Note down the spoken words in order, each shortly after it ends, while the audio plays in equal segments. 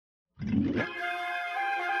You're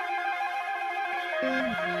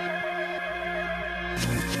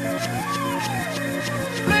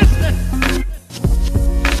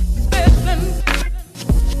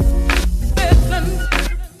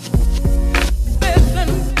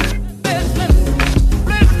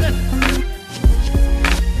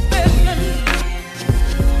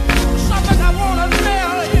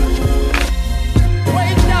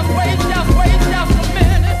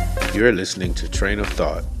listening to Train of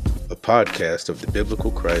Thought, a podcast of the Biblical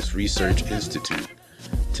Christ Research Institute.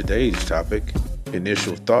 Today's topic,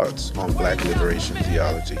 initial thoughts on Black liberation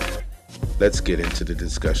theology. Let's get into the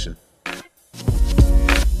discussion.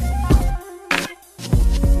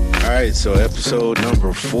 All right, so episode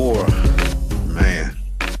number 4. Man,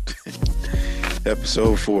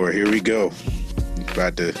 episode 4, here we go.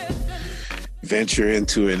 About to venture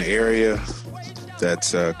into an area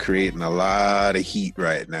that's creating a lot of heat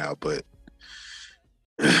right now, but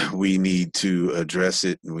we need to address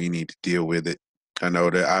it and we need to deal with it. I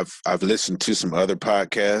know that I've listened to some other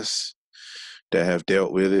podcasts that have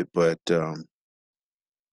dealt with it, but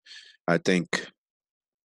I think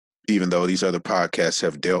even though these other podcasts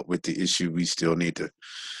have dealt with the issue, we still need to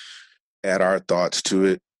add our thoughts to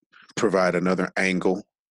it, provide another angle.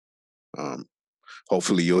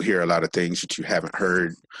 Hopefully you'll hear a lot of things that you haven't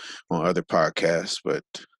heard on other podcasts. But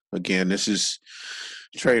again, this is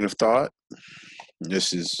Train of Thought.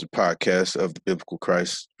 This is a podcast of the Biblical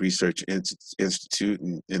Christ Research Institute.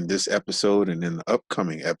 And in this episode and in the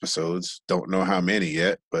upcoming episodes, don't know how many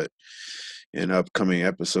yet, but in upcoming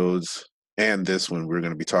episodes and this one, we're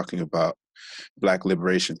going to be talking about Black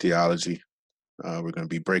liberation theology. We're going to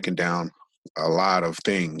be breaking down a lot of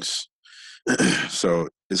things. So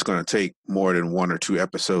it's going to take more than 1 or 2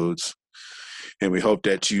 episodes. And we hope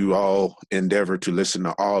that you all endeavor to listen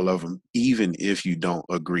to all of them, even if you don't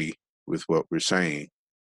agree with what we're saying.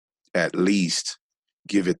 At least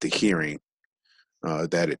give it the hearing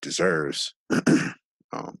that it deserves. And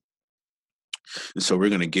so we're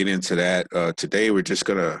going to get into that. Today, we're just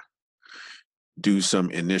going to do some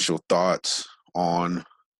initial thoughts on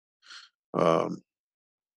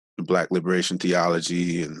Black liberation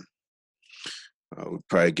theology, and we'll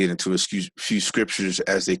probably get into a few scriptures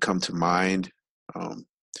as they come to mind.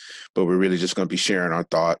 But we're really just going to be sharing our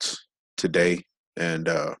thoughts today. And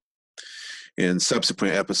in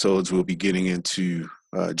subsequent episodes, we'll be getting into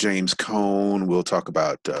James Cone. We'll talk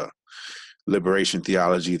about liberation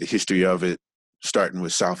theology, the history of it, starting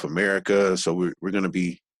with South America. So we're going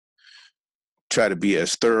to try to be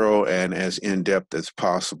as thorough and as in-depth as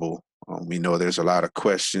possible. We know there's a lot of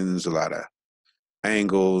questions, a lot of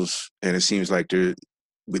angles, and it seems like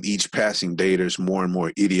with each passing day, there's more and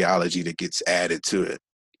more ideology that gets added to it,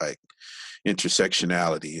 like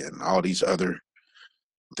intersectionality and all these other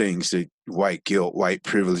things, that white guilt, white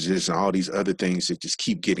privileges, and all these other things that just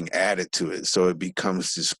keep getting added to it. So it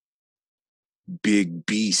becomes this big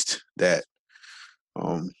beast that,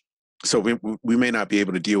 so we may not be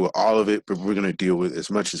able to deal with all of it, but we're going to deal with as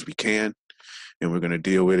much as we can, and we're going to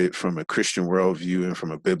deal with it from a Christian worldview and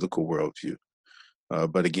from a biblical worldview.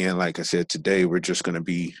 But again, like I said, today we're just going to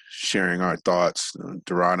be sharing our thoughts.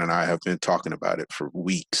 Duran and I have been talking about it for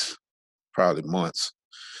weeks, probably months.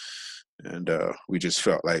 And we just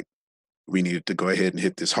felt like we needed to go ahead and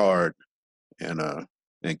hit this hard and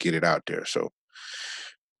get it out there. So,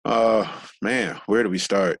 man, where do we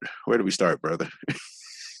start? Where do we start, brother?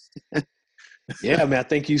 Yeah, I mean, I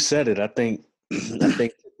think you said it. I think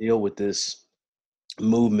to deal with this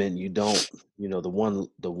movement, you don't,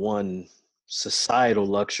 the one societal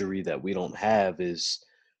luxury that we don't have is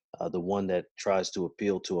the one that tries to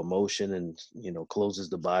appeal to emotion and, closes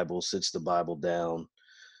the Bible, sits the Bible down,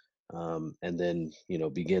 and then,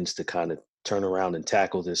 begins to kind of turn around and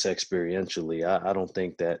tackle this experientially. I don't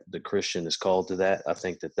think that the Christian is called to that. I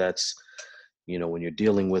think that that's, when you're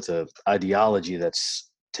dealing with a ideology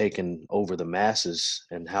that's taken over the masses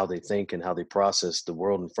and how they think and how they process the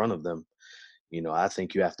world in front of them, I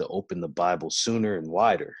think you have to open the Bible sooner and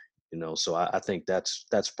wider. So I think that's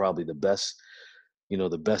probably the best,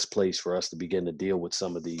 the best place for us to begin to deal with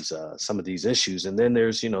some of these issues. And then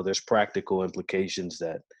there's practical implications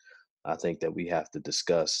that I think that we have to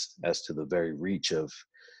discuss as to the very reach of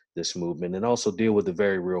this movement, and also deal with the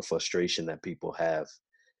very real frustration that people have,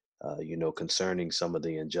 concerning some of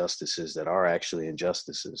the injustices that are actually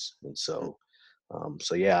injustices. And so,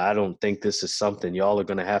 yeah, I don't think this is something y'all are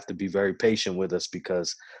going to have to be very patient with us,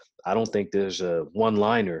 because I don't think there's a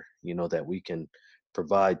one-liner, that we can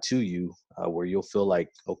provide to you where you'll feel like,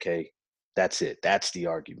 okay, that's it. That's the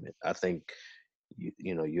argument. I think,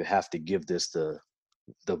 you have to give this the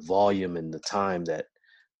volume and the time that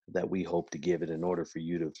we hope to give it in order for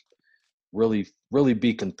you to really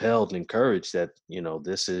be compelled and encouraged that,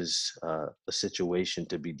 this is a situation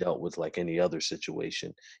to be dealt with like any other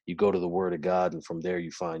situation. You go to the Word of God, and from there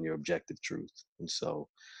you find your objective truth. And so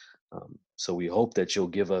we hope that you'll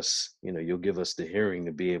give us the hearing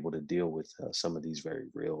to be able to deal with some of these very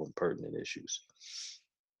real and pertinent issues.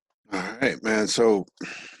 All right, man. So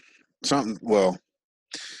something. Well,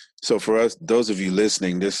 so for us, those of you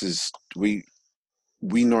listening, this is we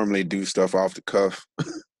normally do stuff off the cuff,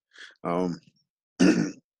 um,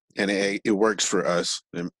 and it works for us.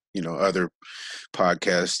 And other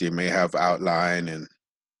podcasts, they may have outline and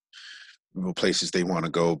places they want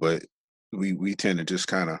to go, but we tend to just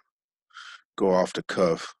kind of go off the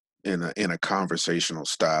cuff in a conversational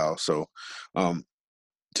style. So,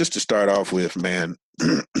 just to start off with, man,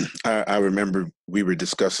 I remember we were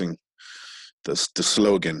discussing the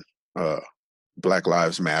slogan, "Black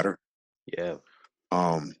Lives Matter." Yeah.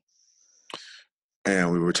 Um,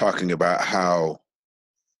 and we were talking about how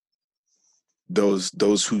those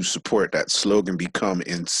who support that slogan become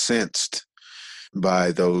incensed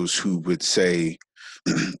by those who would say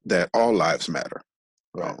that all lives matter.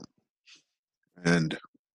 Right. And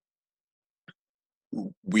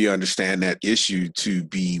we understand that issue to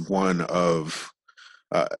be one of,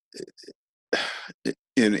 uh,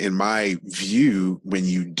 in my view, when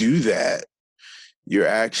you do that, you're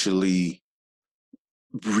actually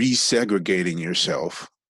resegregating yourself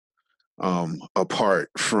apart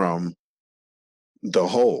from the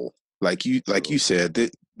whole. Like you said,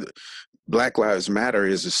 the Black Lives Matter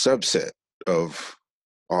is a subset of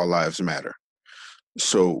All Lives Matter.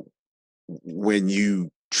 So when you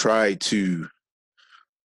try to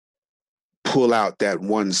pull out that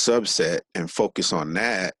one subset and focus on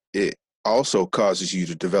that, it also causes you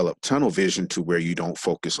to develop tunnel vision to where you don't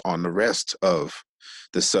focus on the rest of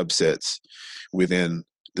the subsets within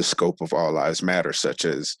the scope of All Lives Matter, such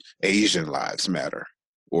as Asian Lives Matter,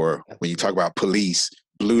 or when you talk about police,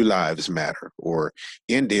 Blue Lives Matter, or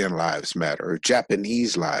Indian Lives Matter, or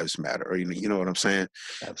Japanese Lives Matter, or you know what I'm saying?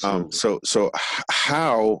 Absolutely. So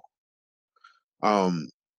how,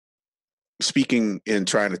 speaking and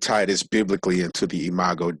trying to tie this biblically into the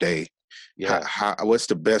Imago Dei, Yeah. what's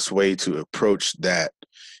the best way to approach that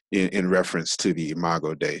in reference to the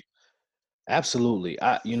Imago Dei? Absolutely.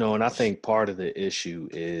 And I think part of the issue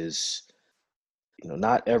is,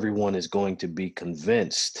 not everyone is going to be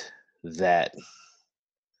convinced that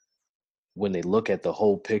when they look at the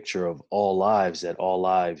whole picture of all lives, that all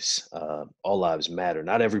lives matter.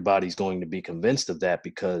 Not everybody's going to be convinced of that,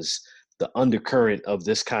 because the undercurrent of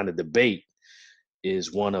this kind of debate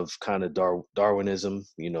is one of kind of Darwinism,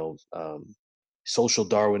 social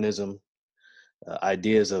Darwinism,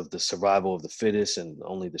 ideas of the survival of the fittest and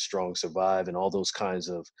only the strong survive, and all those kinds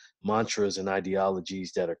of mantras and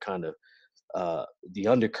ideologies that are kind of the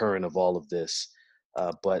undercurrent of all of this.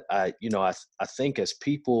 But I think as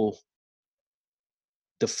people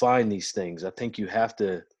define these things, I think you have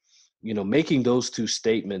to, making those two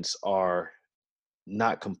statements are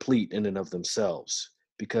not complete in and of themselves,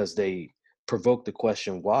 because they provoke the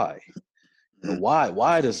question, why?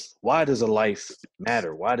 Why does a life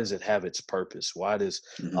matter? Why does it have its purpose? Why does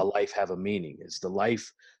Mm-hmm. a life have a meaning? Is the life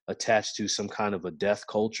attached to some kind of a death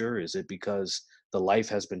culture? Is it because the life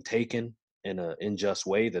has been taken in an unjust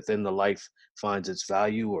way that then the life finds its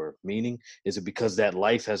value or meaning? Is it because that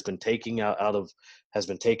life has been taken out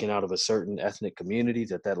of a certain ethnic community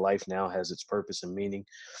that life now has its purpose and meaning?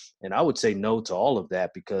 And I would say no to all of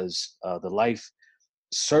that, because the life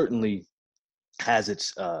certainly has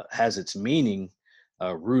its meaning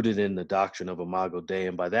rooted in the doctrine of Imago Dei,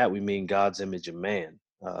 and by that we mean God's image in man,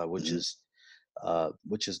 which is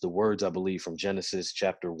the words, I believe, from Genesis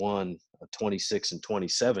chapter 1, 26 and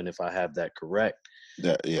 27, if I have that correct.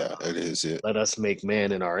 Yeah, Uh, it is it. Let us make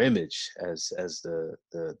man in our image, as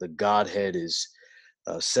the Godhead is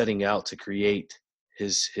setting out to create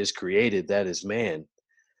his created, that is man,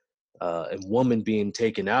 and woman being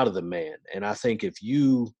taken out of the man. And I think if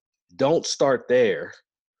you don't start there,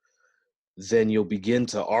 then you'll begin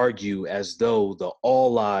to argue as though the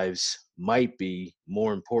all lives might be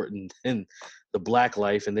more important than the black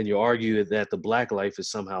life. And then you argue that the black life is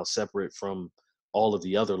somehow separate from all of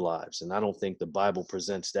the other lives. And I don't think the Bible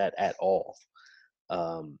presents that at all.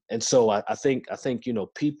 And so I think,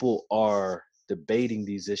 people are debating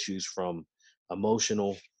these issues from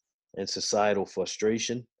emotional and societal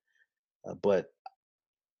frustration. But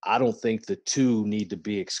I don't think the two need to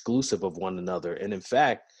be exclusive of one another. And in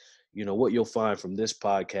fact, what you'll find from this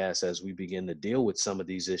podcast as we begin to deal with some of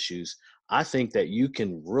these issues, I think that you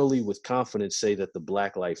can really with confidence say that the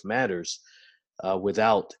Black Life Matters,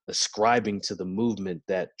 without ascribing to the movement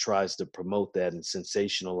that tries to promote that and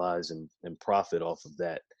sensationalize and profit off of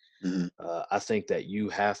that. Hmm. I think that you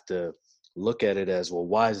have to look at it as, well,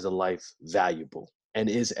 why is the life valuable? And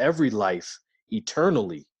is every life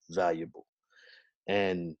eternally valuable?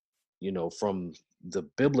 And, from the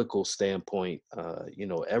biblical standpoint,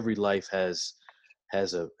 every life has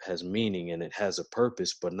meaning and it has a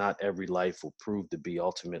purpose, but not every life will prove to be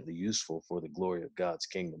ultimately useful for the glory of God's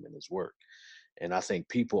kingdom and his work. And I think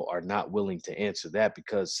people are not willing to answer that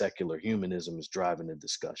because secular humanism is driving the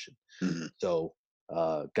discussion. Hmm. So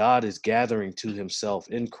God is gathering to himself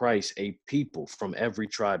in Christ a people from every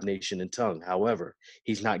tribe, nation, and tongue. However,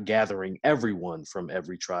 he's not gathering everyone from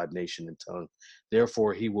every tribe, nation, and tongue.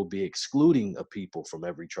 Therefore, he will be excluding a people from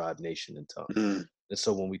every tribe, nation, and tongue. Hmm. And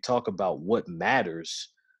so when we talk about what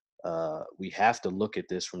matters, we have to look at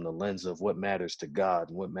this from the lens of what matters to God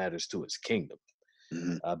and what matters to his kingdom.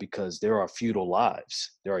 Hmm. Because there are futile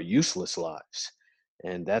lives, there are useless lives.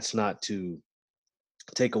 And that's not to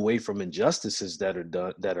take away from injustices that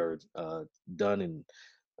are done and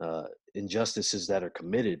injustices that are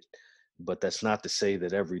committed, but that's not to say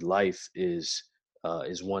that every life is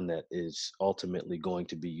one that is ultimately going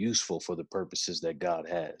to be useful for the purposes that God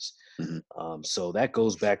has. Hmm. So that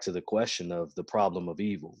goes back to the question of the problem of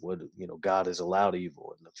evil. What God has allowed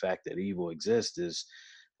evil, and the fact that evil exists is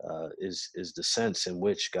the sense in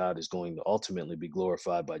which God is going to ultimately be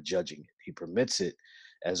glorified by judging it. He permits it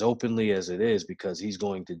as openly as it is because he's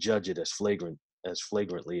going to judge it as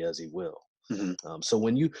flagrantly as he will. Hmm. So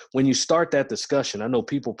when you start that discussion, I know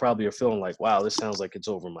people probably are feeling like, wow, this sounds like it's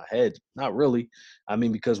over my head. Not really. I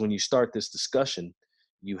mean, because when you start this discussion,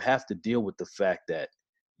 you have to deal with the fact that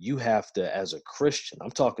you have to, as a Christian,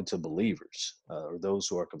 I'm talking to believers or those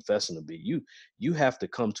who are confessing to be you have to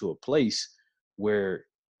come to a place where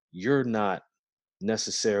you're not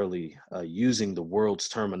necessarily using the world's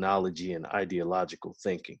terminology and ideological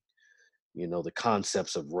thinking. The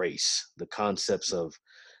concepts of race, the concepts of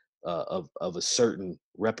a certain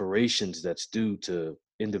reparations that's due to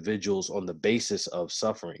individuals on the basis of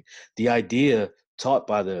suffering. The idea taught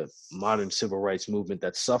by the modern civil rights movement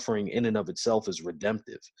that suffering in and of itself is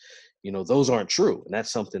redemptive. Those aren't true, and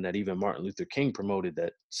that's something that even Martin Luther King promoted,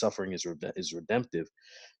 that suffering is redemptive.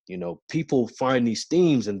 People find these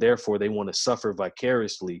themes and therefore they want to suffer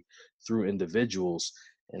vicariously through individuals.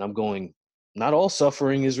 And I'm going, not all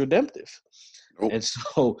suffering is redemptive. Nope. And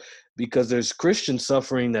so, because there's Christian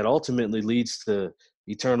suffering that ultimately leads to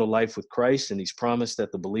eternal life with Christ, and he's promised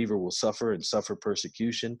that the believer will suffer and suffer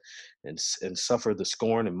persecution and suffer the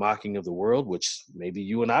scorn and mocking of the world, which maybe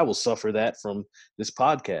you and I will suffer that from this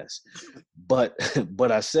podcast. But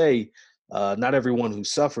but I say, not everyone who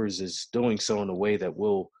suffers is doing so in a way that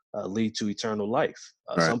will lead to eternal life.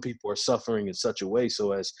 Right. Some people are suffering in such a way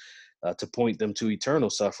so as to point them to eternal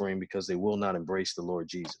suffering because they will not embrace the Lord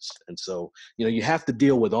Jesus. And so, you have to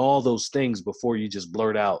deal with all those things before you just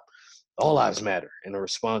blurt out, all lives matter, in a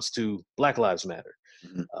response to Black Lives Matter.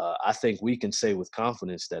 Hmm. I think we can say with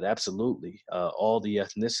confidence that absolutely all the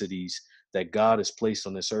ethnicities that God has placed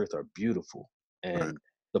on this earth are beautiful. Right. And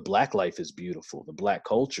the Black life is beautiful. The Black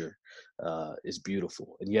culture is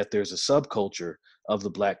beautiful. And yet there's a subculture of the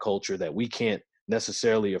Black culture that we can't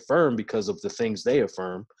necessarily affirm because of the things they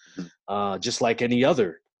affirm, Hmm. just like any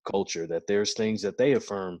other culture, that there's things that they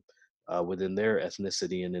affirm within their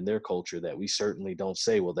ethnicity and in their culture that we certainly don't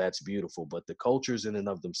say, well, that's beautiful. But the cultures in and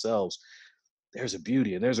of themselves, there's a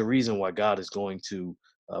beauty and there's a reason why God is going to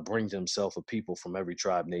bring to himself a people from every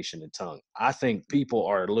tribe, nation, and tongue. I think people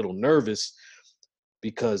are a little nervous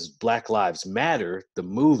because Black Lives Matter, the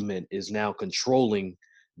movement, is now controlling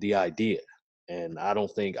the idea. And I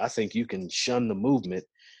think you can shun the movement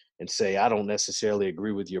and say, I don't necessarily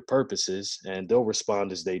agree with your purposes, and they'll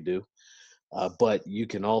respond as they do. But you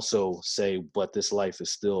can also say, but this life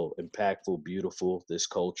is still impactful, beautiful, this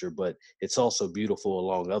culture, but it's also beautiful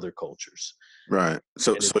along other cultures. Right.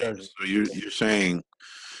 So, And it so, doesn't. so you're saying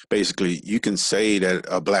basically you can say that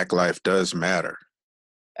a Black life does matter,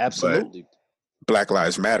 but Absolutely. Black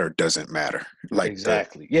Lives Matter doesn't matter. Like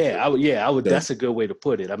Exactly. Yeah. I would, the that's a good way to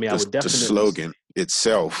put it. I mean, I would the definitely say, slogan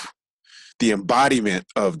itself, the embodiment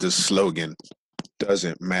of the slogan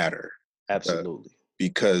doesn't matter, uh, absolutely.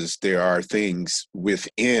 because there are things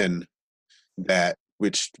within that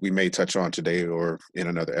which we may touch on today or in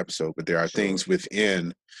another episode, but there are Sure. things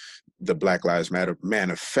within the Black Lives Matter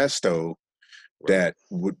manifesto Right. that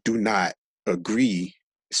do not agree,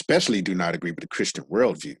 especially do not agree with the Christian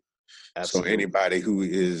worldview. So Absolutely. anybody who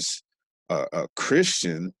is a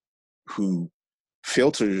Christian who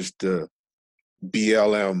filters the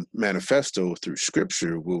BLM manifesto through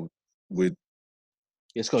scripture would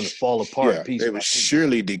It's going to fall apart Yeah, piece they by would piece.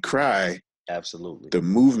 surely decry Absolutely. the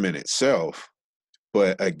movement itself,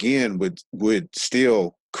 but again would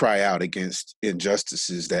still cry out against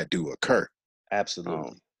injustices that do occur. Um,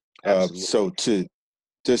 Absolutely. so Absolutely. to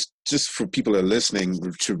just for people that are listening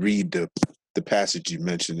to read the passage you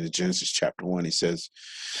mentioned in Genesis chapter 1, he says,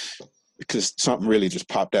 because something really just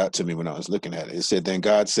popped out to me when I was looking at it. It said, then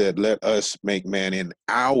God said, let us make man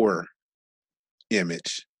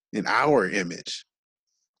image, in our image,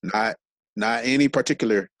 not not any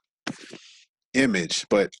particular image,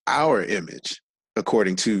 but our image,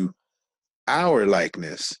 according to our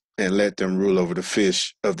likeness, and let them rule over the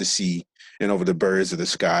fish of the sea, and over the birds of the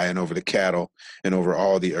sky, and over the cattle, and over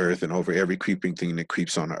all the earth, and over every creeping thing that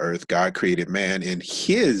creeps on the earth. God created man in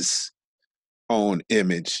his own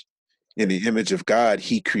image. In the image of God,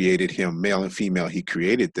 he created him, male and female, he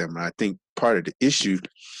created them. And I think part of the issue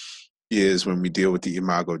is when we deal with the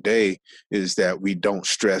Imago Dei is that we don't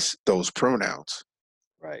stress those pronouns.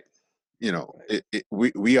 Right. You know,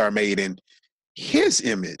 Right. we are made in his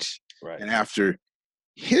image Right. and after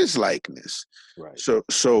his likeness. Right.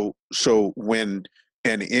 So when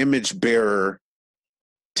an image bearer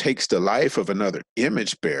takes the life of another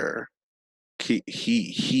image bearer,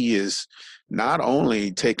 he is not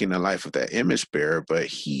only taking the life of that image bearer, but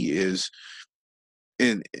he is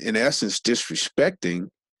in essence disrespecting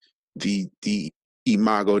the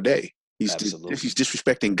Imago Dei. He's Absolutely.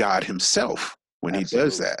 disrespecting God himself when he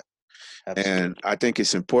does Absolutely. that. And Absolutely. I think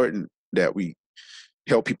it's important that we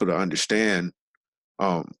help people to understand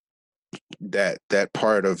um, that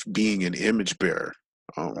part of being an image bearer.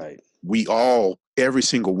 Um, Right. we all, every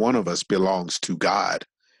single one of us, belongs to God.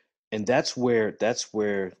 And that's where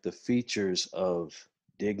the features of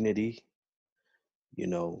dignity,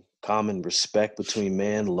 common respect between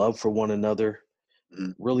man, love for one another,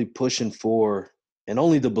 Mhm. really pushing for, and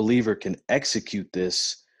only the believer can execute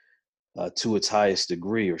this to its highest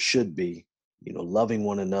degree, or should be, loving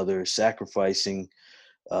one another, sacrificing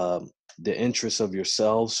um, the interests of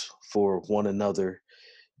yourselves for one another.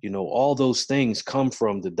 All those things come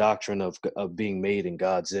from the doctrine of being made in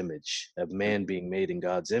God's image, of man being made in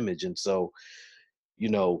God's image. And so, you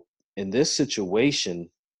know, in this situation,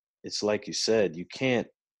 it's like you said, you can't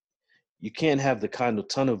have the kind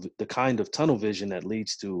of tunnel vision that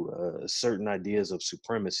leads to certain ideas of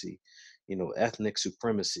supremacy, ethnic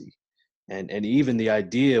supremacy, and even the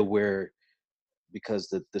idea where, because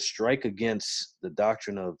the strike against the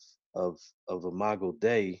doctrine of Imago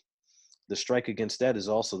Dei, the strike against that is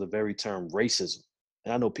also the very term racism.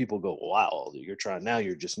 And I know people go, "Wow, you're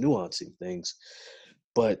just nuancing things,"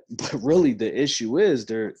 but really the issue is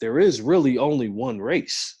there is really only one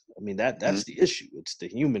race. I mean, Mhm. that's the issue. It's the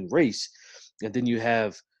human race, and then you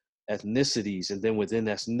have ethnicities, and then within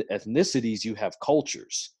ethnicities you have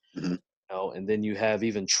cultures, Mhm. and then you have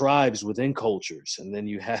even tribes within cultures, and then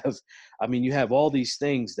you have, I mean, you have all these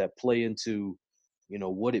things that play into,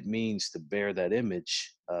 what it means to bear that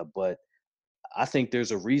image. But I think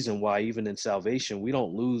there's a reason why even in salvation we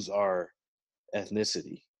don't lose our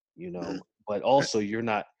ethnicity, Mhm. but also you're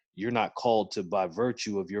not called to, by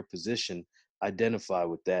virtue of your position, identify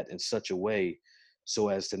with that in such a way so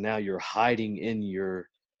as to now you're hiding in your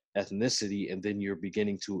ethnicity, and then you're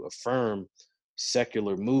beginning to affirm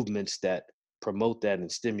secular movements that promote that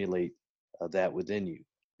and stimulate that within you. And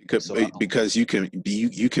Because, so I believe, because you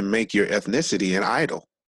can make your ethnicity an idol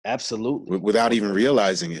absolutely, without even 100%.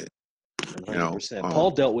 realizing it. You know, 100%.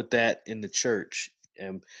 Paul dealt with that in the church.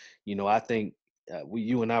 And, I think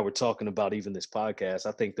you and I were talking about even this podcast.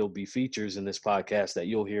 I think there'll be features in this podcast that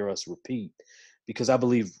you'll hear us repeat, because I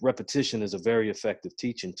believe repetition is a very effective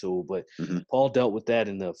teaching tool. But mhm, Paul dealt with that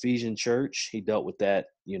in the Ephesian church. He dealt with that,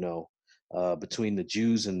 between the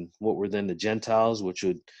Jews and what were then the Gentiles, which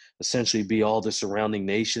would essentially be all the surrounding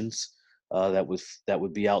nations that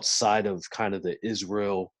would be outside of kind of the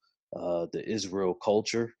Israel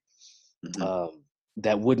culture, mhm. um,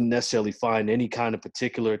 that wouldn't necessarily find any kind of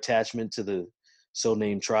particular attachment to the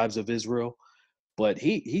so-named tribes of Israel. But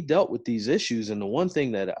he dealt with these issues, and the one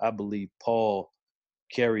thing that I believe Paul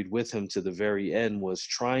carried with him to the very end was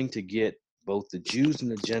trying to get both the Jews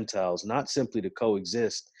and the Gentiles not simply to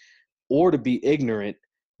coexist or to be ignorant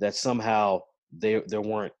that somehow there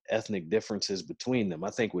weren't ethnic differences between them. I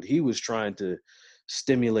think what he was trying to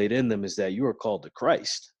stimulate in them is that you are called to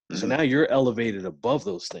Christ. So Mhm. now you're elevated above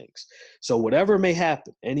those things. So whatever may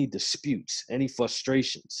happen, any disputes, any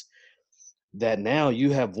frustrations, that now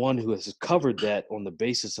you have one who has covered that on the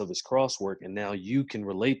basis of his crosswork, and now you can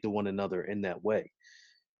relate to one another in that way.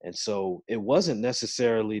 And so it wasn't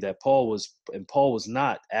necessarily that Paul was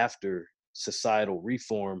not after societal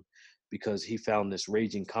reform because he found this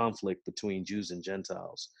raging conflict between Jews and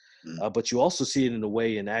Gentiles. Mm. But you also see it in a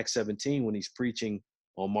way in Acts 17 when he's preaching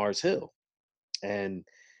on Mars Hill, and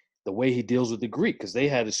the way he deals with the Greek, because they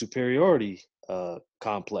had a superiority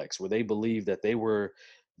complex where they believed that they were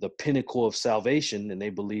the pinnacle of salvation, and they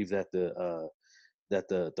believed that the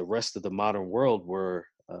rest of the modern world were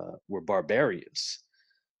barbarians.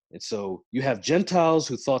 And so you have Gentiles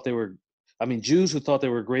who thought they were, I mean, Jews who thought they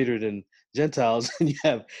were greater than Gentiles, and you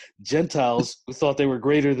have Gentiles who thought they were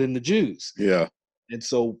greater than the Jews. Yeah. And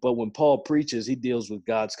so, but when Paul preaches, he deals with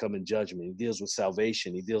God's coming judgment. He deals with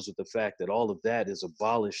salvation. He deals with the fact that all of that is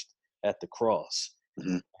abolished at the cross.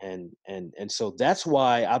 Mm-hmm. And so that's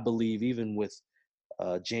why I believe, even with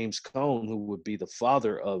James Cone, who would be the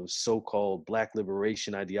father of so-called Black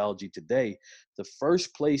liberation ideology today, the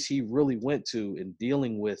first place he really went to in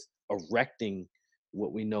dealing with erecting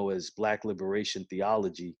what we know as Black liberation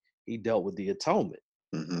theology, he dealt with the atonement.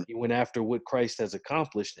 Mm-hmm. He went after what Christ has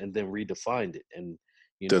accomplished and then redefined it. And,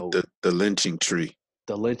 The lynching tree.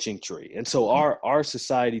 The lynching tree. And so our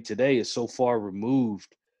society today is so far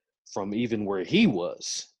removed from even where he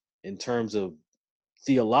was in terms of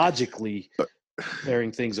theologically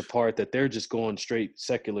tearing things apart, that they're just going straight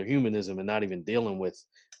secular humanism and not even dealing with,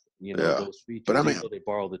 those features, but I mean, even though they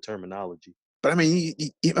borrow the terminology. But I mean,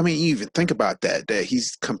 you even think about that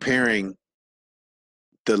he's comparing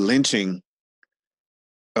the lynching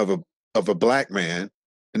of a black man,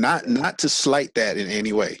 not to slight that in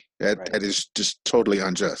any way. That is just totally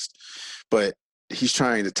unjust. But he's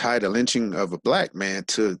trying to tie the lynching of a black man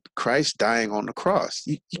to Christ dying on the cross.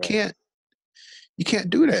 You can't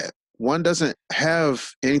do that. One doesn't have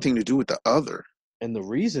anything to do with the other. And the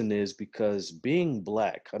reason is because being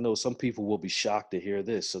Black, I know some people will be shocked to hear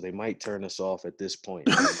this, so they might turn us off at this point.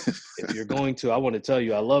 If you're going to, I want to tell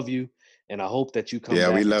you, I love you, and I hope that you come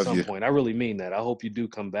back we love at some you. point. I really mean that. I hope you do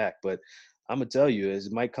come back. But I'm going to tell you,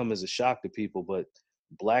 it might come as a shock to people, but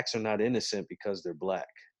Blacks are not innocent because they're Black.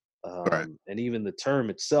 Right. And even the term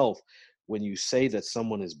itself, when you say that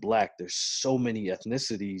someone is Black, there's so many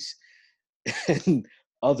ethnicities and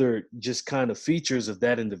other just kind of features of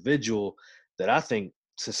that individual that I think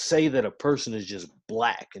to say that a person is just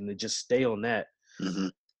Black and to just stay on that mm-hmm.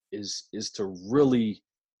 is to really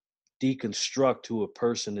deconstruct who a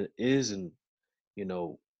person is, and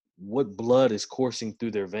what blood is coursing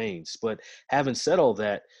through their veins. But having said all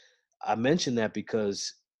that, I mention that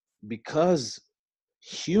because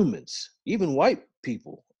humans, even white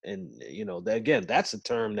people, and that, again, that's a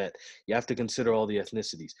term that you have to consider all the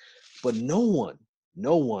ethnicities, but no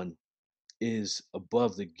one is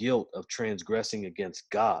above the guilt of transgressing against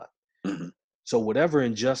God. Mm-hmm. So whatever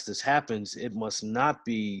injustice happens, it must not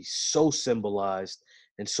be so symbolized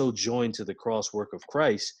and so joined to the cross work of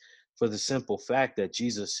Christ, for the simple fact that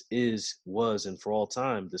Jesus was, and for all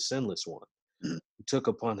time, the sinless one, mm-hmm. who took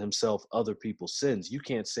upon himself other people's sins. You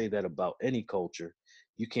can't say that about any culture.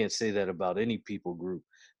 You can't say that about any people group.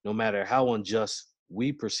 No matter how unjust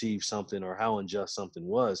we perceive something or how unjust something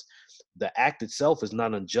was, the act itself is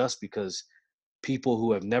not unjust because people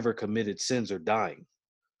who have never committed sins are dying.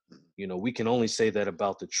 We can only say that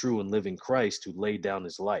about the true and living Christ who laid down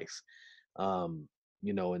his life. And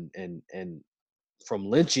from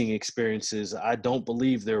lynching experiences, I don't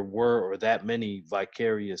believe there were or that many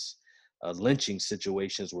vicarious lynching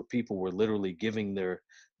situations where people were literally giving their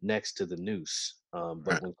necks to the noose.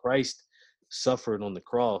 But when Christ suffered on the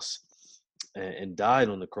cross and died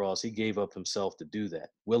on the cross, he gave up himself to do that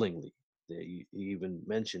willingly. He even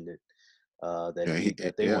mentioned it,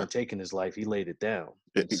 that they weren't taking his life; he laid it down.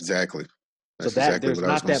 Exactly. That's exactly there's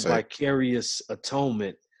not that vicarious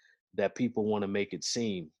atonement that people want to make it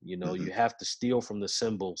seem. Mm-hmm. You have to steal from the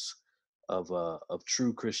symbols of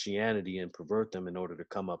true Christianity and pervert them in order to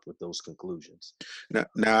come up with those conclusions.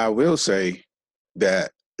 Now I will say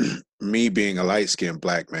that me being a light-skinned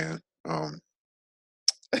black man,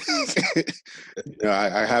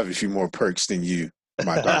 I have a few more perks than you,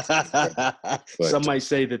 my doctor. Some might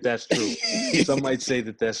say that that's true. Some might say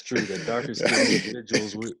that that's true. That darker skinned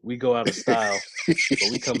individuals, we go out of style, but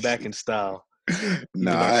we come back in style. Even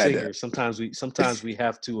our singers, sometimes we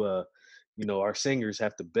have to, our singers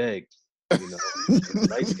have to beg.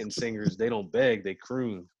 Light skinned singers, they don't beg, they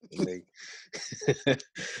croon.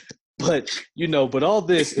 But all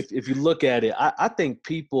this, if you look at it, I think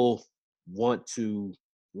people want to,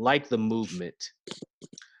 like the movement,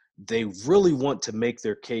 they really want to make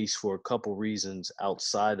their case for a couple reasons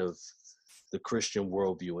outside of the Christian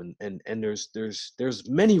worldview. And there's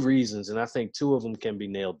many reasons, and I think two of them can be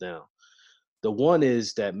nailed down. The one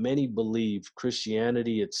is that many believe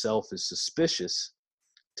Christianity itself is suspicious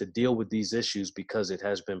to deal with these issues because it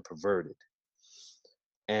has been perverted.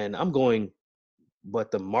 And I'm going, but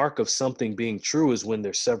the mark of something being true is when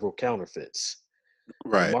there's several counterfeits. The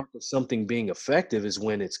Right. mark of something being effective is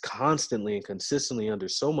when it's constantly and consistently under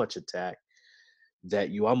so much attack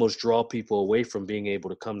that you almost draw people away from being able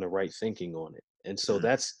to come to right thinking on it. And so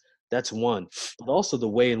Mhm. that's one. But also the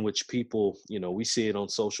way in which people, we see it on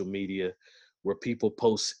social media where people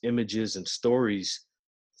post images and stories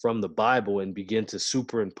from the Bible and begin to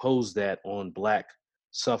superimpose that on black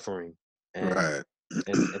suffering and Right.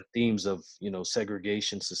 and themes of,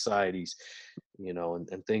 segregation societies,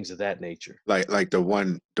 and things of that nature. Like the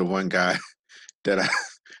one guy that I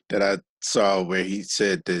that I saw where he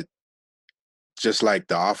said that just like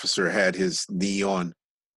the officer had his knee on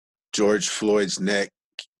George Floyd's neck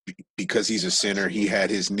because he's a sinner, he Absolutely. had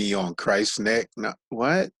his knee on Christ's neck. No,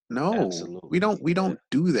 what? No, we Absolutely. don't. We Yeah. don't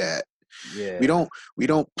do that. We Yeah. don't. We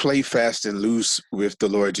don't play fast and loose with the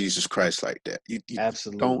Lord Jesus Christ like that. You don't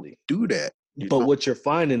Absolutely. do that. You But don't. what you're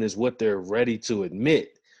finding is what they're ready to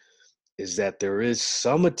admit is that there is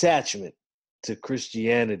some attachment to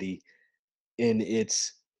Christianity in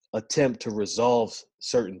its attempt to resolve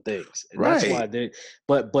certain things, and that's Right. why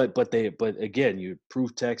they. But again, you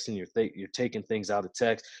proof text and you're taking things out of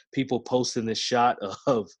text. People posting this shot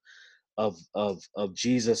of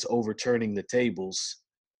Jesus overturning the tables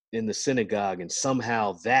in the synagogue, and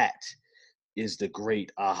somehow that is the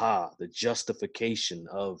great aha, the justification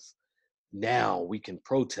of now we can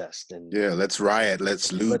protest Yeah. Let's riot.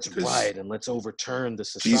 Let's loot let's because riot and let's overturn the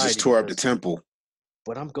Jesus society tore up the because temple.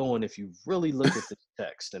 but I'm going, if you really look at this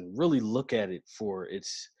text and really look at it for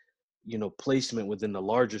its placement within the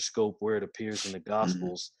larger scope where it appears in the Mhm.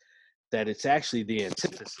 gospels, that it's actually the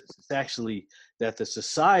antithesis. It's actually that the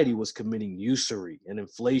society was committing usury and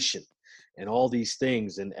inflation and all these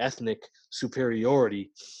things and ethnic superiority.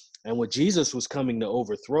 And what Jesus was coming to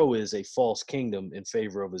overthrow is a false kingdom in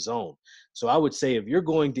favor of his own. So I would say if you're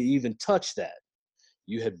going to even touch that,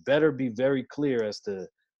 you had better be very clear as to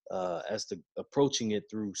approaching it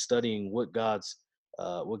through studying what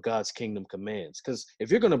God's kingdom commands. Because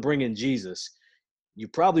if you're going to bring in Jesus, you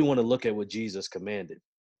probably want to look at what Jesus commanded,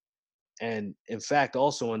 and in fact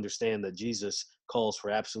also understand that Jesus calls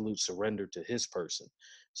for absolute surrender to his person.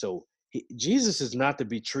 So Jesus is not to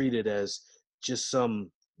be treated as just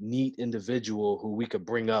some neat individual who we could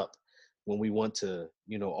bring up when we want to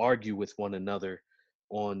argue with one another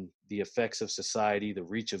on the effects of society, the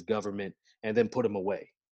reach of government, and then put him away.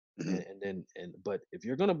 Mhm. And but if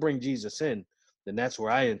you're going to bring Jesus in, then that's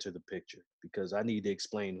where I enter the picture, because I need to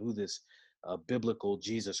explain who this biblical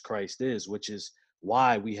Jesus Christ is, which is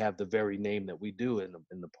why we have the very name that we do in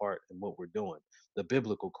the part and what we're doing, the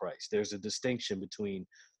biblical Christ. There's a distinction between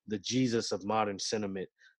the Jesus of modern sentiment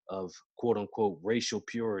of quote unquote racial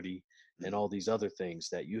purity and all these other things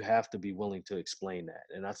that you have to be willing to explain that.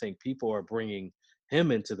 And I think people are bringing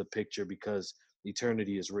him into the picture because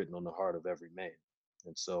eternity is written on the heart of every man.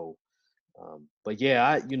 And so, but yeah,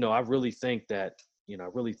 I really think that,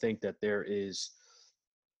 there is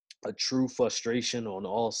a true frustration on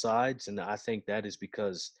all sides. And I think that is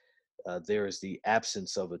because there is the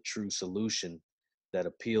absence of a true solution that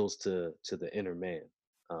appeals to the inner man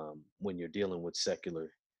when you're dealing with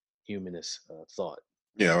secular humanist thought.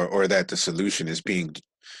 Yeah. Or that the solution is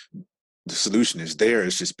there.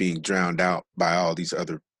 It's just being drowned out by all these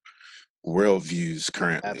other worldviews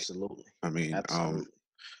currently. Absolutely. I mean, Absolutely.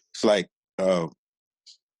 it's like, uh,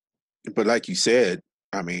 but like you said,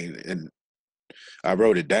 I mean, and I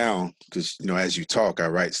wrote it down because as you talk, I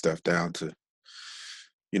write stuff down to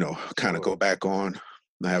kind of Sure. go back on.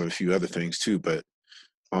 I have a few other things too, but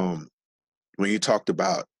um, when you talked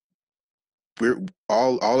about we're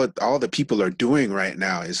all the people are doing right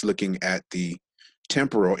now is looking at the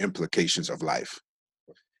temporal implications of life,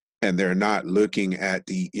 and they're not looking at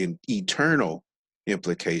the eternal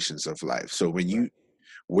implications of life. So when Right. you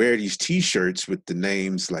wear these T-shirts with the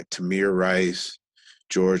names like Tamir Rice,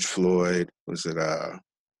 George Floyd, was it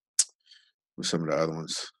what's some of the other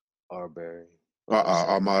ones? Arbery. Same.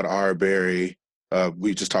 Ahmaud Arbery.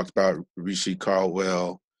 We just talked about Rishi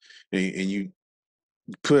Caldwell, and you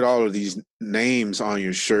put all of these names on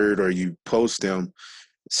your shirt or you post them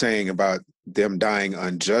saying about them dying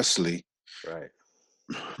unjustly, Right.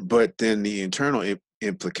 but then the internal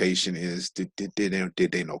implication is did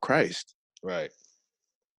they know Christ? Right.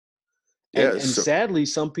 And Yes. and So, sadly,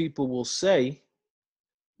 some people will say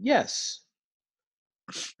yes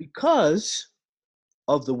because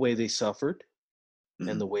of the way they suffered and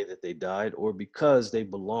mhm, the way that they died, or because they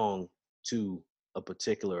belong to a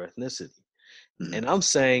particular ethnicity. mhm, And I'm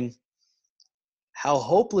saying, how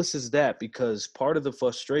hopeless is that? Because part of the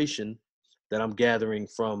frustration that I'm gathering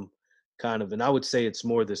from kind of, and I would say it's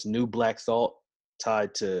more this new black thought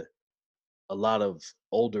tied to a lot of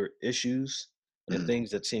older issues and Mhm.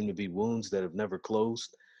 things that seem to be wounds that have never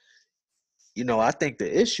closed. I think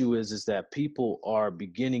the issue is that people are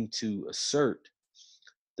beginning to assert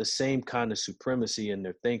the same kind of supremacy in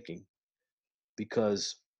their thinking,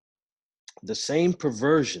 because the same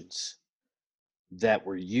perversions that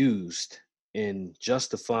were used in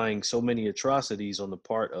justifying so many atrocities on the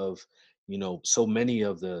part of, so many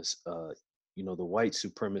of the white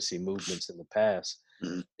supremacy movements in the past,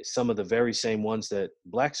 Mhm. is some of the very same ones that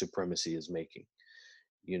black supremacy is making.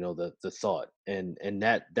 The thought, and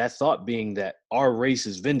that thought being that our race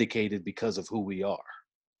is vindicated because of who we are.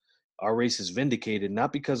 Our race is vindicated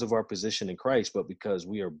not because of our position in Christ, but because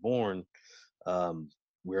um,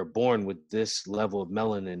 we are born with this level of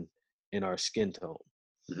melanin in our skin tone.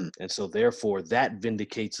 Mhm. And so therefore that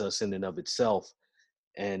vindicates us in and of itself.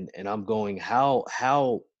 And I'm going,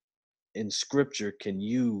 how in scripture can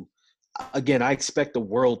you, again, I expect the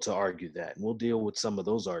world to argue that, and we'll deal with some of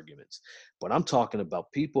those arguments, but I'm talking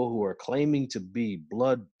about people who are claiming to be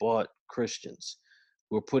blood bought Christians,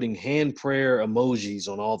 who are putting hand prayer emojis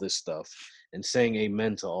on all this stuff and saying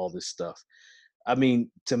amen to all this stuff. I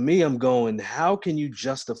mean, to me, I'm going, how can you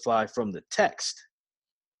justify from the text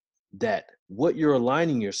that what you're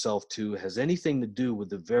aligning yourself to has anything to do with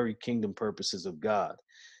the very kingdom purposes of God?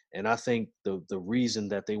 And I think the reason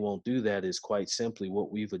that they won't do that is quite simply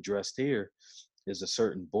what we've addressed here, is a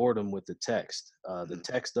certain boredom with the text. The Mhm.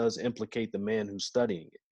 text does implicate the man who's studying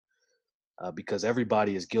it, because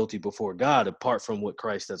everybody is guilty before God apart from what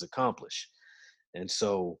Christ has accomplished. And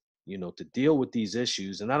so, to deal with these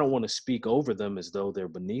issues, and I don't want to speak over them as though they're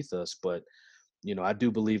beneath us, but I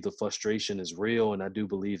do believe the frustration is real, and I do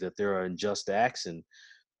believe that there are unjust acts, and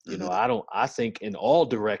Mhm. I think in all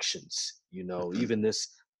directions, Mhm. even this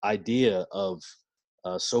idea of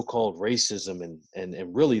so-called racism,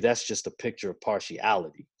 and really that's just a picture of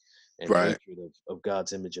partiality and Right. hatred of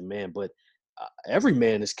God's image of man. But every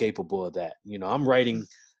man is capable of that. I'm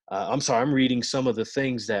reading some of the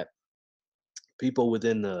things that people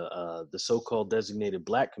within the so-called designated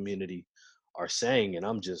black community are saying, and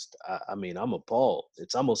I mean, I'm appalled.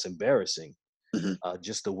 It's almost embarrassing, Mhm.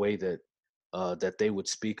 just the way that they would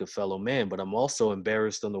speak of fellow man. But I'm also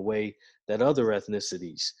embarrassed on the way that other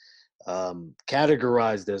ethnicities,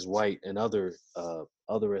 categorized as white, and other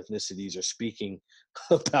ethnicities are speaking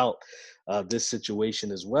about this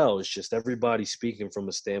situation as well. It's just everybody speaking from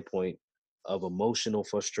a standpoint of emotional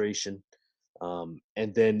frustration,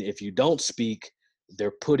 and then if you don't speak,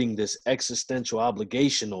 they're putting this existential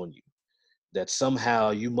obligation on you that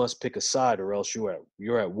somehow you must pick a side, or else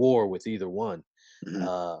you're at war with either one.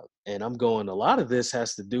 Mhm. And I'm going, a lot of this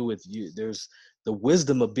has to do with you. There's the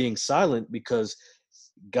wisdom of being silent, because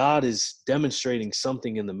God is demonstrating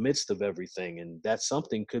something in the midst of everything. And that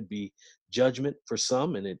something could be judgment for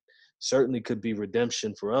some, and it certainly could be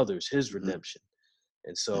redemption for others, his Mhm. redemption.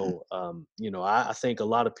 And Mhm. so, I think a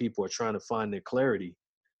lot of people are trying to find their clarity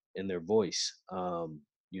in their voice,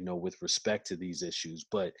 with respect to these issues.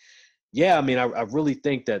 But yeah, I mean, I really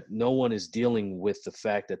think that no one is dealing with the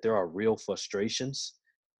fact that there are real frustrations.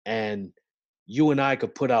 And you and I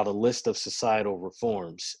could put out a list of societal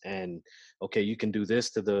reforms, and okay, you can do this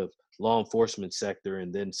to the law enforcement sector,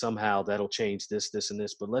 and then somehow that'll change this, this, and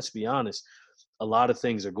this. But let's be honest, a lot of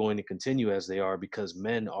things are going to continue as they are because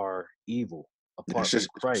men are evil apart from It's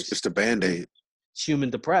Christ. just a band-aid. It's human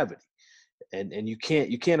depravity. And you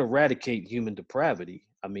can't eradicate human depravity.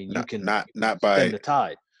 I mean, Not not you can not stem by the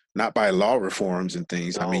tide. not by law reforms and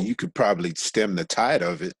things. I mean, No, you could probably stem the tide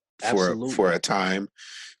of it for absolutely. a time,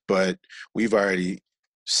 but we've already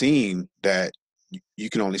seen that you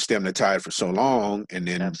can only stem the tide for so long, and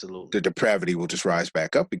then the Absolutely. depravity will just rise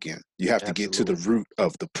back up again. You have to get to the Absolutely. root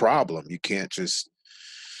of the problem. You can't just.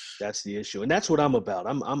 That's the issue. And that's what I'm about.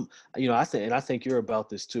 I think you're about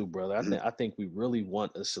this too, brother. I Mhm. think I think we really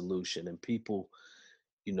want a solution, and people,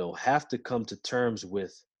 have to come to terms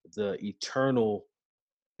with the eternal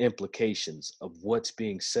implications of what's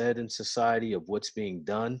being said in society, of what's being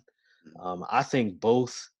done. I think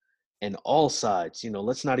both and all sides,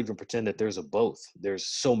 let's not even pretend that there's a both. There's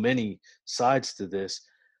so many sides to this.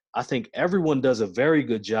 I think everyone does a very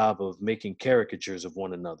good job of making caricatures of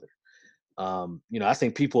one another. I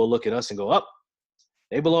think people will look at us and go, "Up,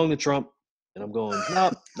 they belong to Trump," and I'm going, "No,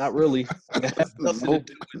 not really. It has nothing to Nope,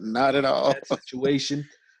 do not at with all. that situation."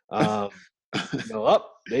 Up,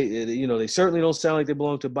 they certainly don't sound like they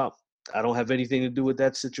belong to Bob. I don't have anything to do with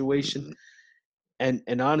that situation. Mhm.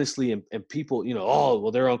 And honestly, and people, oh,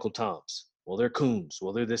 well, they're Uncle Toms. Well, they're Coons.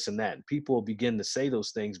 Well, they're this and that. And people begin to say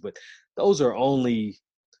those things, but those are only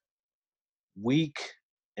weak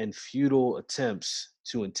and futile attempts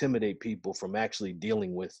to intimidate people from actually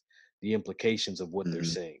dealing with the implications of what they're Hmm.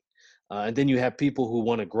 saying. And then you have people who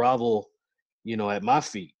want to grovel, at my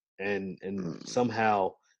feet and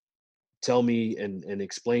somehow tell me and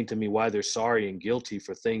explain to me why they're sorry and guilty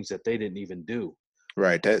for things that they didn't even do.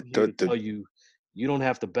 Right. I'm here to tell you, you don't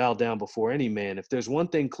have to bow down before any man. If there's one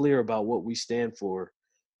thing clear about what we stand for,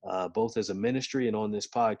 both as a ministry and on this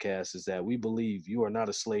podcast, is that we believe you are not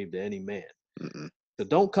a slave to any man. Mm-mm. So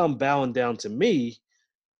don't come bowing down to me.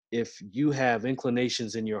 If you have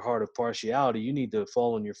inclinations in your heart of partiality, you need to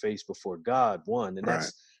fall on your face before God, one. And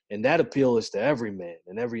Right. that appeal is to every man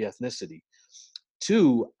and every ethnicity.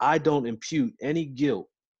 Two, I don't impute any guilt.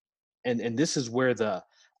 And this is where the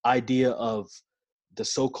idea of the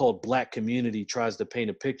so-called black community tries to paint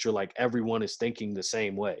a picture like everyone is thinking the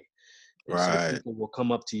same way. And so Right. people will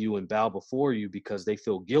come up to you and bow before you because they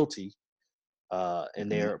feel guilty, and Hmm.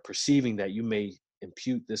 they're perceiving that you may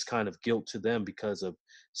impute this kind of guilt to them because of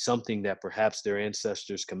something that perhaps their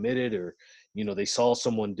ancestors committed, or they saw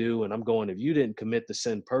someone do. And I'm going, if you didn't commit the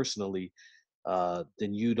sin personally,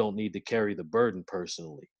 then you don't need to carry the burden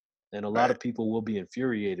personally. And a lot Right. of people will be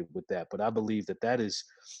infuriated with that, but I believe that that is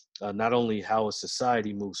not only how a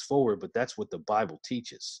society moves forward, but that's what the Bible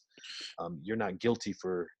teaches. You're not guilty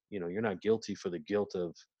for you're not guilty for the guilt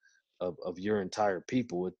of your entire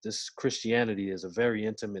people. This Christianity is a very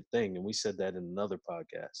intimate thing, and we said that in another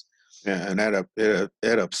podcast. Yeah, and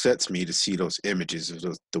it upsets me to see those images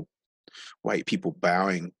of the white people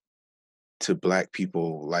bowing to black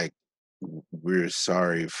people like we're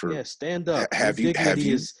sorry for. Yeah, stand up. Your Have dignity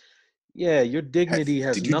you is yeah, your dignity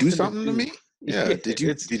has did you do nothing to something to do. me? Yeah, Yeah,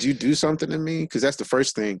 it's did you do something to me? Because that's the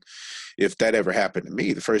first thing. If that ever happened to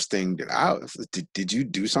me, the first thing that did you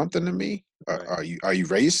do something to me? right, Are you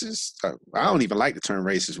racist? I don't right, even like the term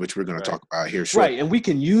racist, which we're going to right. talk about here Right, shortly. and we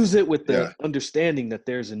can use it with the Yeah, understanding that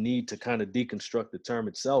there's a need to kind of deconstruct the term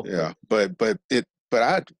itself, but yeah, but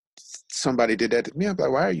I somebody did that to me. I'm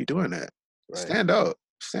like, why are you doing that? right, Stand up,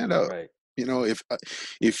 stand up. right,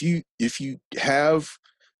 If you have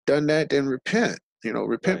done that, then repent.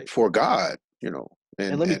 Repent right. before God. And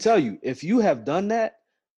And let me tell you, if you have done that,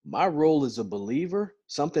 my role as a believer,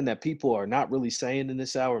 something that people are not really saying in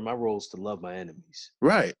this hour, my role is to love my enemies.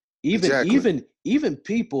 right, Even exactly. even even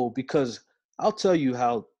people, because I'll tell you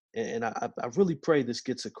how, and I really pray this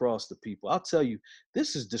gets across to people. I'll tell you,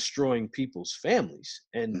 this is destroying people's families.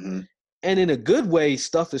 Hmm. And in a good way,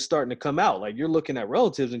 stuff is starting to come out. Like you're looking at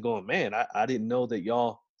relatives and going, man, I didn't know that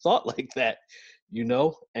y'all thought like that.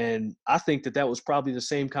 And I think that was probably the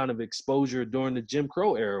same kind of exposure during the Jim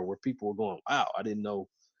Crow era where people were going, wow, I didn't know,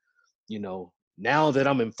 now that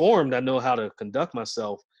I'm informed, I know how to conduct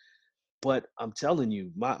myself. But I'm telling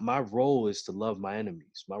you, my role is to love my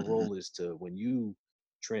enemies. My Hmm. role is to,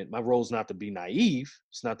 my role is not to be naive.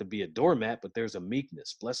 It's not to be a doormat, but there's a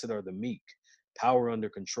meekness. Blessed are the meek, power under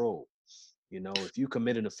control. If you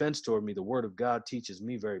commit an offense toward me, the word of God teaches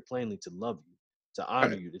me very plainly to love you, to honor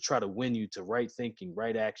Right. you, to try to win you to right thinking,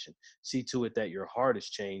 right action. See to it that your heart is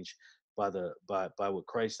changed by what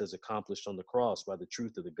Christ has accomplished on the cross, by the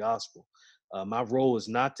truth of the gospel. My role is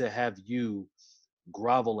not to have you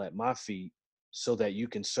grovel at my feet so that you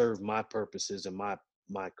can serve my purposes and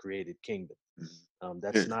my created kingdom.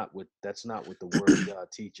 That's not what the word of God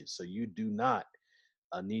teaches. So you do not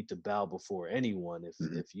need to bow before anyone. If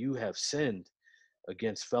Mhm. if you have sinned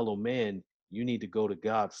against fellow man, you need to go to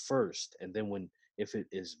God first, and then if it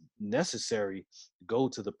is necessary, go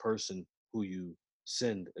to the person who you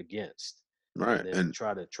sinned against, and Right. then And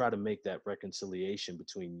try to make that reconciliation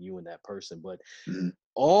between you and that person. But mhm.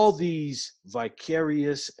 all these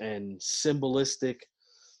vicarious and symbolistic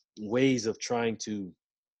ways of trying to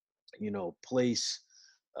place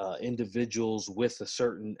individuals with a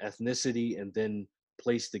certain ethnicity and then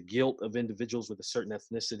place the guilt of individuals with a certain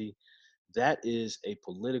ethnicity, that is a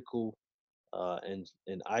political and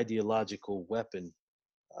an ideological weapon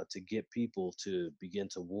to get people to begin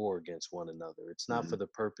to war against one another. It's not for Mhm. the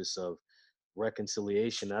purpose of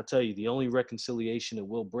reconciliation. I tell you, the only reconciliation it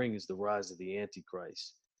will bring is the rise of the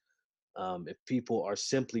Antichrist. If people are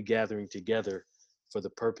simply gathering together for the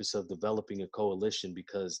purpose of developing a coalition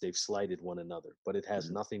because they've slighted one another, but it has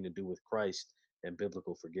Mhm. nothing to do with Christ and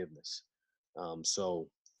biblical forgiveness. So,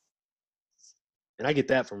 and I get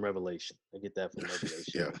that from Revelation. I get that from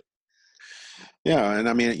Revelation. Yeah. Yeah, and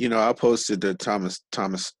I mean, I posted the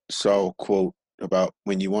Thomas Sowell quote about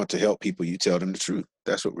when you want to help people, you tell them the truth.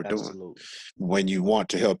 That's what we're doing. Absolutely. When you want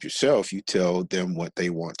to help yourself, you tell them what they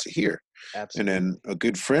want to hear. And then Absolutely. a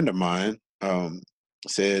good friend of mine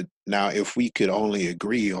said, "Now, if we could only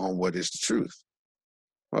agree on what is the truth,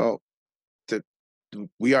 well, the,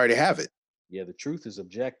 we already have it. Yeah, the truth is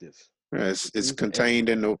objective. It's truth and contained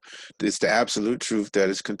in it's the absolute truth that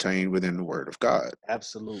is contained within the Word of God.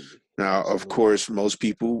 absolutely, Now, of absolutely, course, most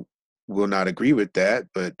people will not agree with that,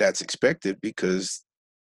 but that's expected because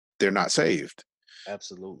they're not saved.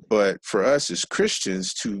 absolutely. But for us as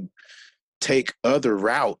Christians to take other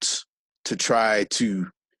routes to try to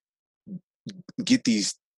get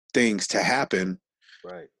these things to happen,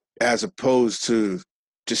 Right, as opposed to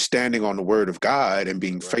just standing on the word of God and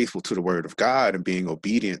being right, faithful to the word of God and being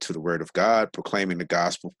obedient to the word of God, proclaiming the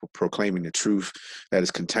gospel, proclaiming the truth that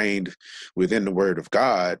is contained within the word of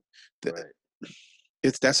God. right.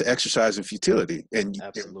 That's an exercise in futility.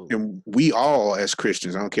 Absolutely. And we all as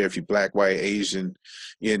Christians, I don't care if you're black, white, Asian,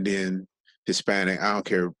 Indian, Hispanic, I don't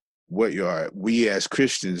care what you are, we as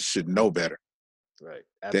Christians should know better Right.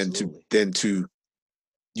 than to Absolutely.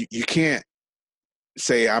 you can't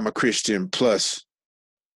say I'm a Christian plus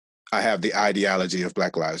I have the ideology of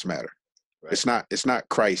Black Lives Matter. Right. It's not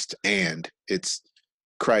Christ and it's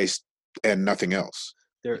Christ and nothing else.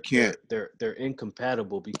 You can't. They're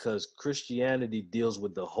incompatible because Christianity deals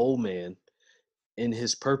with the whole man in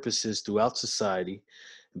his purposes throughout society.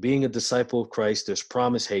 Being a disciple of Christ, there's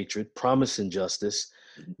promise hatred, promise injustice.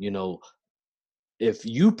 You know, if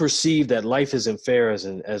you perceive that life isn't fair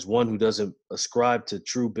as one who doesn't ascribe to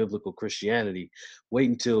true biblical Christianity, wait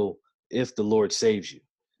until if the Lord saves you,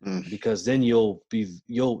 Mm, because then you'll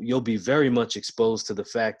be very much exposed to the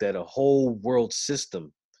fact that a whole world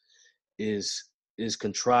system is is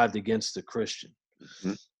contrived against the Christian.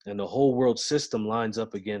 mhm, And the whole world system lines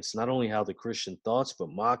up against not only how the Christian thoughts, but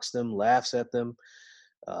mocks them, laughs at them,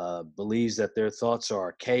 believes that their thoughts are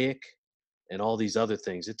archaic, and all these other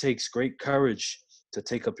things. It takes great courage to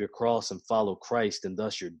take up your cross and follow Christ, and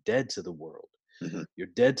thus you're dead to the world. mhm. You're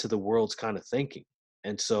dead to the world's kind of thinking.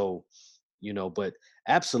 And so, but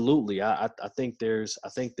absolutely, I think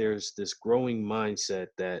there's this growing mindset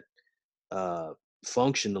that uh,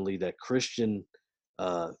 functionally that Christian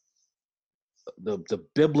uh, the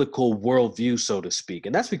biblical worldview, so to speak.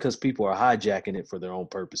 And that's because people are hijacking it for their own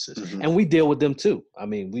purposes. Mhm. And we deal with them too. I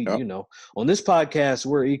mean, Yep. on this podcast,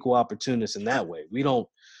 we're equal opportunists in that way. We don't,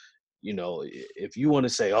 if you want to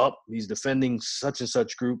say, oh, he's defending such and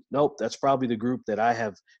such group, nope, that's probably the group that I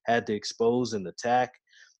have had to expose and attack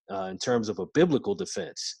in terms of a biblical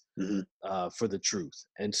defense Mhm. for the truth.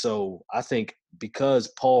 And so I think because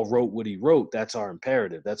Paul wrote what he wrote, that's our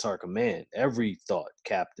imperative, that's our command. Every thought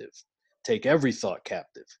captive, take every thought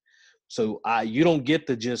captive. So you don't get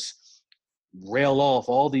to just rail off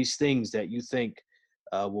all these things that you think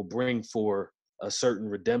will bring for a certain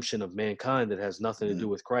redemption of mankind that has nothing to Mhm. do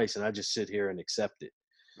with Christ, and I just sit here and accept it.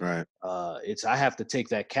 Right. It's I have to take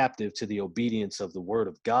that captive to the obedience of the Word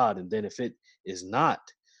of God, and then if it is not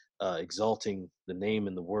exalting the name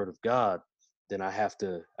and the Word of God, then I have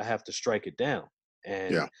to strike it down.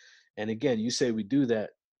 And Yeah. and again, you say we do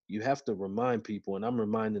that. You have to remind people, and I'm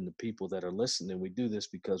reminding the people that are listening. We do this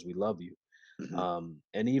because we love you, Mhm.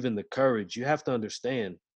 and even the courage. You have to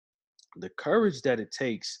understand the courage that it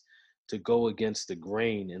takes to go against the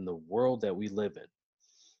grain in the world that we live in,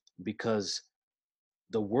 because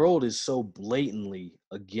the world is so blatantly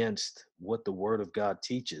against what the word of God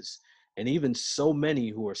teaches. And even so many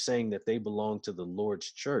who are saying that they belong to the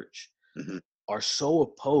Lord's church Mhm. are so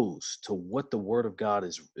opposed to what the word of God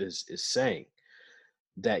is saying,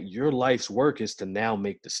 that your life's work is to now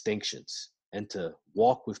make distinctions and to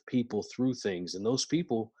walk with people through things. And those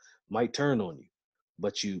people might turn on you,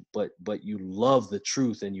 but you love the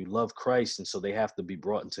truth and you love Christ. And so they have to be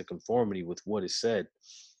brought into conformity with what is said,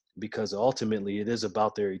 because ultimately it is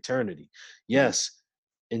about their eternity. Mhm. Yes,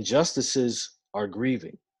 injustices are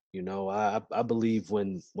grieving. I believe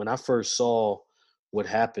when I first saw what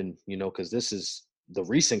happened, because this is the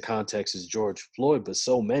recent context is George Floyd, but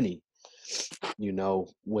so many,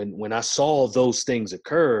 when I saw those things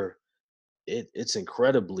occur, it's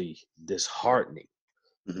incredibly disheartening,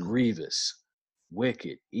 Mhm. grievous,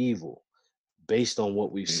 wicked, evil, based on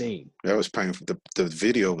what we've Yeah. seen. That was painful. The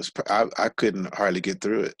video was. I couldn't hardly get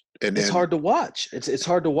through it. It's hard to watch. It's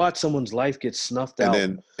hard to watch someone's life get snuffed out.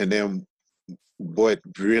 And then what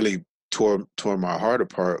really tore my heart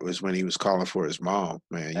apart was when he was calling for his mom.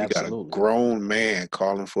 Man, you got a Absolutely. grown man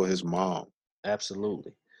calling for his mom.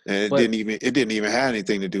 Absolutely. And But it didn't even have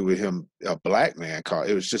anything to do with him, a black man call.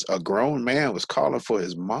 It was just a grown man was calling for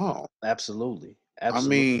his mom. absolutely. I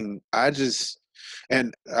Absolutely. mean, I just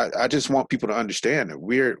want people to understand that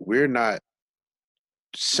we're not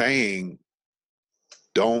saying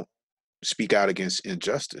don't speak out against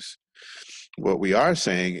injustice. What we are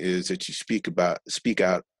saying is that you speak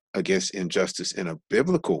out against injustice in a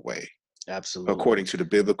biblical way, Absolutely. according to the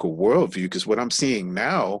biblical worldview. Because what I'm seeing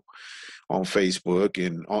now on Facebook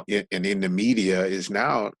and in the media is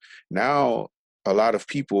now a lot of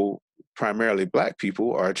people, primarily Black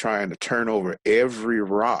people, are trying to turn over every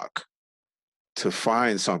rock to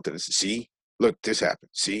find something. See, look, this happened.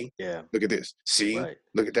 See, Yeah. look at this. See, Right.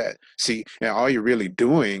 look at that. See, and all you're really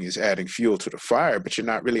doing is adding fuel to the fire, but you're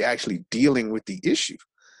not really actually dealing with the issue.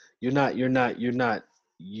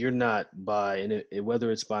 You're not by, and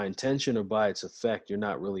whether it's by intention or by its effect, you're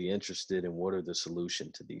not really interested in what are the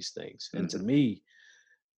solution to these things. And to Mm-hmm. me,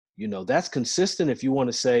 that's consistent. If you want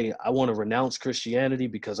to say, I want to renounce Christianity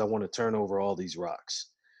because I want to turn over all these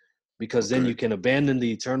rocks, because then Okay. you can abandon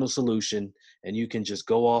the eternal solution and you can just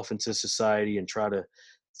go off into society and try to,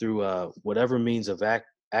 through whatever means of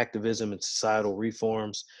activism and societal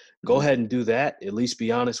reforms, go Mm-hmm. ahead and do that. At least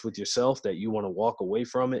be honest with yourself that you want to walk away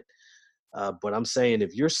from it. But I'm saying,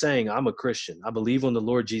 if you're saying, I'm a Christian, I believe on the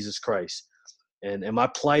Lord Jesus Christ, and my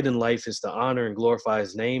plight in life is to honor and glorify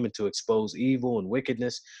his name and to expose evil and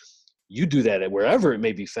wickedness, you do that at wherever it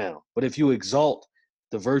may be found. But if you exalt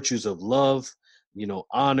the virtues of love,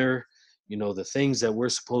 honor, the things that we're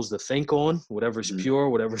supposed to think on, whatever's Mm-hmm. pure,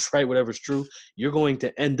 whatever's right, whatever's true, you're going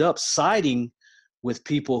to end up siding with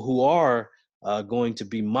people who are going to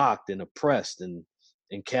be mocked and oppressed and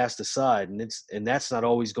cast aside. And that's not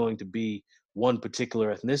always going to be one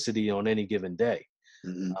particular ethnicity on any given day.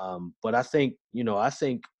 Mm-hmm. But I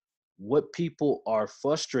think what people are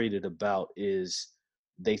frustrated about is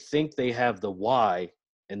they think they have the why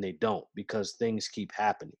and they don't, because things keep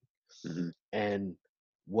happening. Mm-hmm. And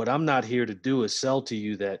what I'm not here to do is sell to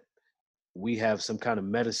you that we have some kind of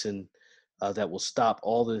medicine that will stop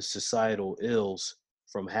all the societal ills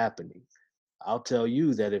from happening. I'll tell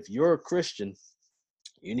you that if you're a Christian,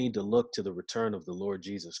 you need to look to the return of the Lord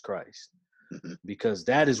Jesus Christ, Mm-hmm. because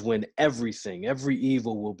that is when every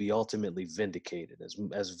evil will be ultimately vindicated,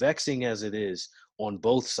 as vexing as it is on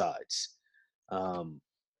both sides. Um,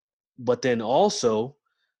 but then also,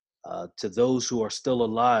 to those who are still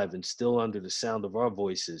alive and still under the sound of our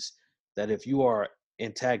voices, that if you are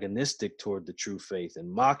antagonistic toward the true faith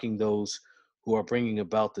and mocking those who are bringing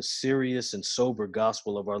about the serious and sober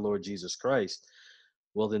gospel of our Lord Jesus Christ,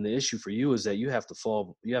 well, then the issue for you is that you have to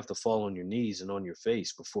fall on your knees and on your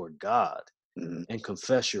face before God Mm-hmm. and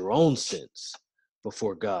confess your own sins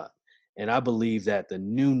before God. And I believe that the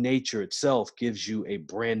new nature itself gives you a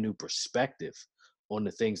brand new perspective on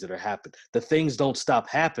the things that are happening. The things don't stop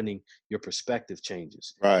happening, your perspective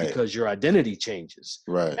changes Right. because your identity changes.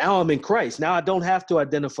 Right. Now I'm in Christ. Now I don't have to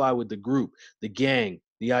identify with the group, the gang,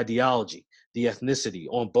 the ideology, the ethnicity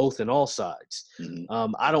on both and all sides.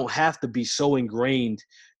 Mm-hmm. I don't have to be so ingrained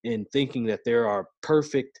in thinking that there are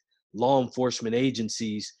perfect law enforcement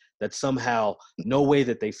agencies that somehow no way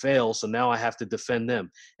that they fail, so now I have to defend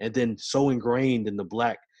them. And then so ingrained in the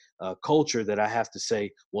Black culture that I have to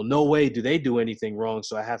say, well, no way do they do anything wrong,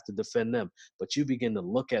 so I have to defend them. But you begin to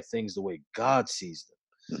look at things the way God sees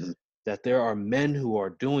them, Mm-hmm. that there are men who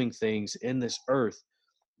are doing things in this earth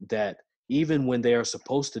that even when they are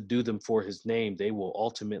supposed to do them for his name, they will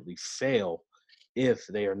ultimately fail if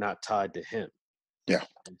they are not tied to him. Yeah.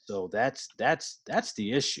 And so that's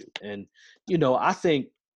the issue. And I think,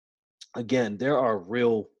 again, there are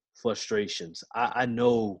real frustrations. I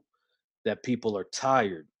know that people are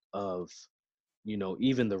tired of,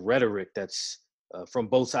 even the rhetoric that's from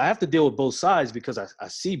both sides. I have to deal with both sides because I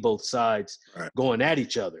see both sides Right. going at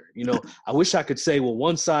each other. I wish I could say, well,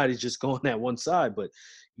 one side is just going at one side, but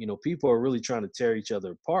people are really trying to tear each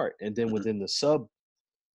other apart. And then Mm-hmm. within the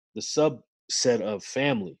subset of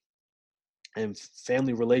family and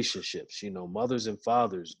family relationships, mothers and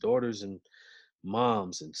fathers, daughters and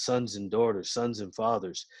moms, and sons and daughters, sons and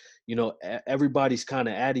fathers. Everybody's kind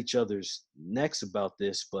of at each other's necks about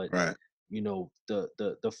this, but Right.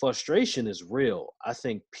 the frustration is real. I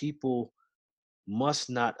think people must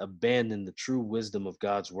not abandon the true wisdom of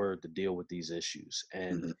God's word to deal with these issues.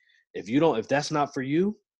 And Mm-hmm. if that's not for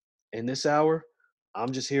you in this hour,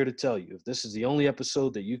 I'm just here to tell you, if this is the only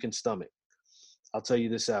episode that you can stomach, I'll tell you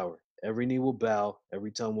this hour, every knee will bow,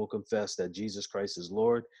 every tongue will confess that Jesus Christ is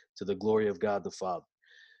Lord, to the glory of God the Father.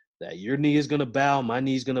 That your knee is going to bow, my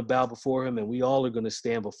knee is going to bow before him, and we all are going to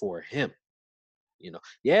stand before him.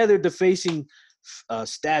 Yeah, they're defacing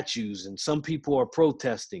statues, and some people are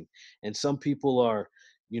protesting, and some people are,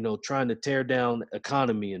 trying to tear down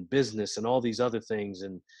economy and business and all these other things,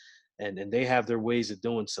 and they have their ways of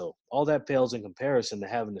doing so. All that pales in comparison to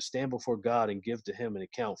having to stand before God and give to him an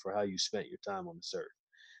account for how you spent your time on this earth.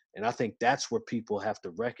 And I think that's where people have to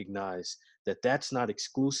recognize that that's not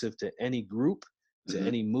exclusive to any group, to Mm-hmm.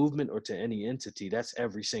 any movement, or to any entity. That's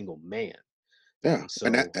every single man. Yeah,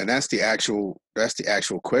 And and so, that's the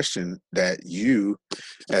actual question that you,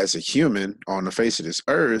 as a human on the face of this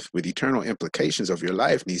earth, with eternal implications of your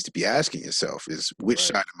life, needs to be asking yourself: is which right,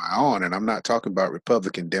 side am I on? And I'm not talking about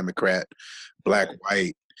Republican, Democrat, black, right,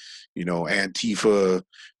 white, Antifa,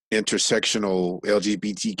 intersectional,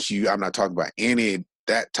 LGBTQ. I'm not talking about any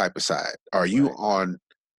that type of side. Are you right, on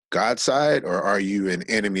God's side or are you an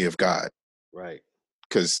enemy of God? right,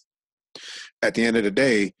 Because at the end of the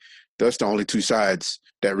day, that's the only two sides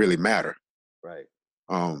that really matter. right.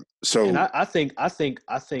 And So I think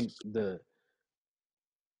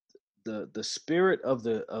the spirit of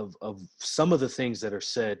some of the things that are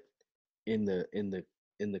said in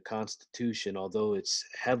the Constitution, although it's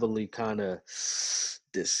heavily kind of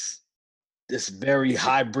this this very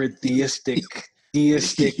hybrid theistic. I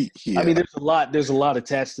yeah, mean, there's a lot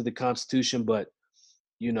attached to the Constitution, but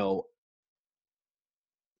you know,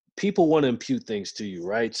 people want to impute things to you,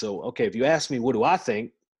 right? So, okay, if you ask me, what do I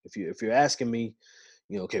think? If you're asking me,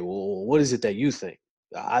 okay, well, what is it that you think?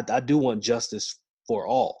 I do want justice for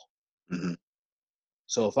all. hmm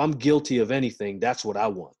So if I'm guilty of anything, that's what I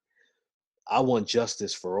want. I want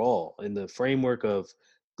justice for all in the framework of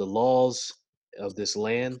the laws of this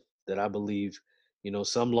land that I believe,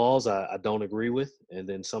 some laws I don't agree with, and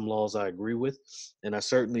then some laws I agree with. And I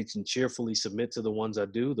certainly can cheerfully submit to the ones I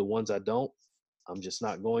do. The ones I don't, I'm just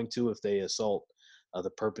not going to if they assault the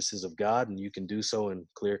purposes of God, and you can do so in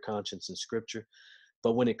clear conscience in scripture.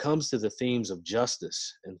 But when it comes to the themes of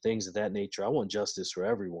justice and things of that nature, I want justice for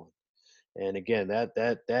everyone. And again,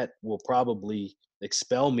 that will probably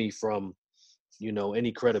expel me from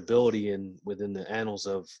any credibility within the annals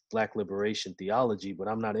of Black liberation theology, but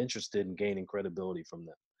I'm not interested in gaining credibility from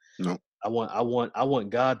them. no, I want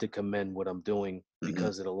God to commend what I'm doing hmm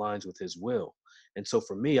because it aligns with his will. And so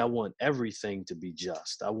for me, I want everything to be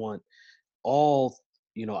just. All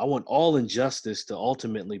I want all injustice to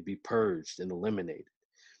ultimately be purged and eliminated.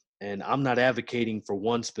 And I'm not advocating for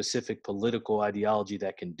one specific political ideology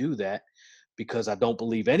that can do that, because I don't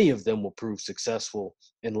believe any of them will prove successful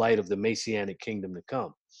in light of the Messianic kingdom to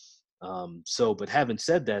come. But having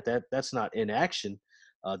said that, that's not inaction.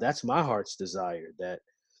 That's my heart's desire, that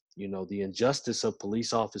the injustice of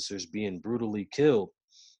police officers being brutally killed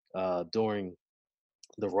during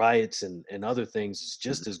the riots and other things is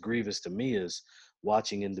just as grievous to me as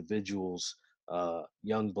watching individuals,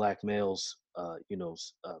 young Black males,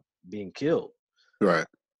 being killed. right,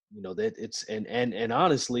 That it's and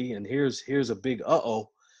honestly, and here's a big uh-oh.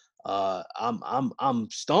 I'm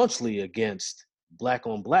staunchly against black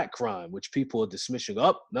on black crime, which people are dismissing.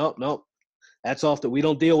 Up, no, no, that's off. That we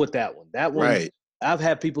don't deal with that one. That one, right. I've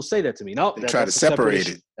had people say that to me. No, They try to that's a separate separate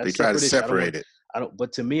issue. it. They That's a try to separate issue. I don't want. separate it. I don't.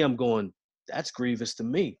 But to me, I'm going. That's grievous to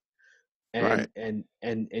me. Right. And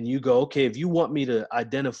you go, okay, if you want me to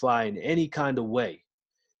identify in any kind of way,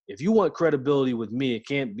 if you want credibility with me,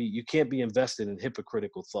 you can't be invested in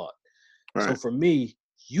hypocritical thought. So Right. for me,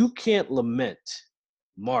 you can't lament,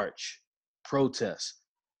 march, protest,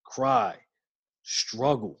 cry,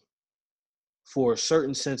 struggle for a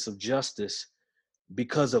certain sense of justice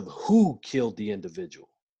because of who killed the individual.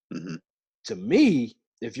 hmm To me,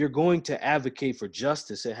 if you're going to advocate for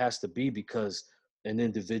justice, it has to be because an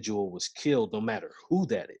individual was killed, no matter who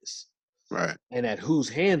that is Right. and at whose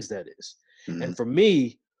hands that is. hmm And for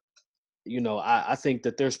me, I think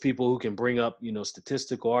that there's people who can bring up,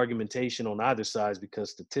 statistical argumentation on either sides,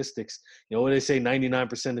 because statistics, when they say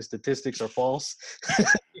 99% of statistics are false,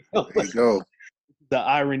 There you go. the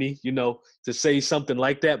irony, to say something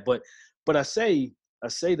like that. But I say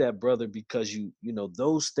that, brother, because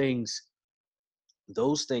those things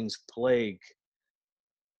plague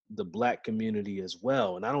the Black community as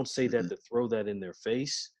well. And I don't say that hmm to throw that in their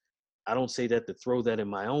face. I don't say that to throw that in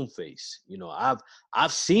my own face.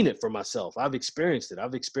 I've seen it for myself. I've experienced it.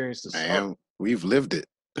 I've experienced the suffering. Man, we've lived it.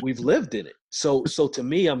 We've lived in it. So to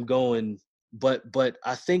me, I'm going, but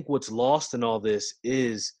I think what's lost in all this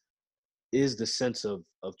is the sense of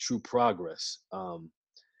true progress.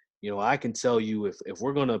 I can tell you, if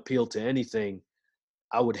we're going to appeal to anything,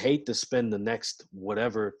 I would hate to spend the next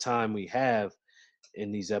whatever time we have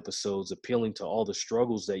in these episodes appealing to all the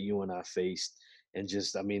struggles that you and I faced, and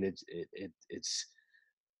just, I mean, it's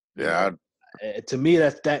you know Yeah. to me,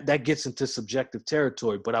 that gets into subjective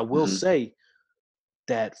territory. But I will hmm say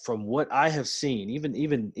that from what I have seen,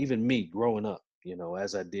 even me growing up,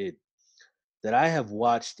 as I did, that I have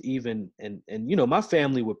watched, even, and my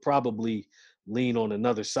family would probably lean on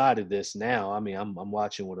another side of this now. I mean, I'm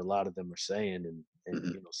watching what a lot of them are saying, and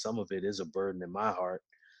hmm some of it is a burden in my heart,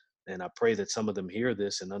 and I pray that some of them hear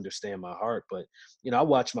this and understand my heart. But I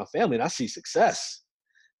watch my family and I see success.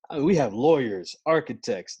 I mean, we have lawyers,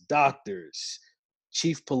 architects, doctors,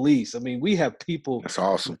 chief police. I mean, we have people That's who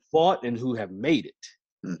awesome. fought and who have made it.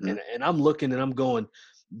 Hmm. And I'm looking and I'm going,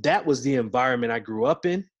 that was the environment I grew up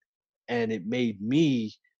in, and it made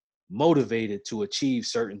me motivated to achieve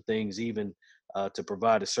certain things, even to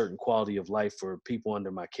provide a certain quality of life for people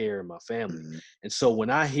under my care and my family. Hmm. And so when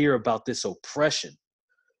I hear about this oppression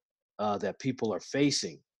that people are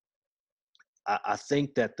facing, I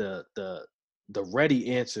think that the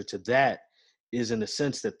ready answer to that is in the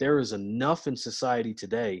sense that there is enough in society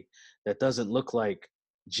today that doesn't look like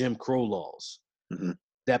Jim Crow laws, Hmm.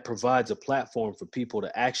 that provides a platform for people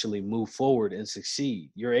to actually move forward and succeed.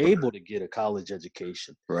 You're able to get a college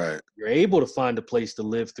education. Right. You're able to find a place to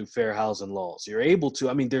live through fair housing laws. You're able to,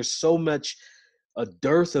 I mean, there's so much, a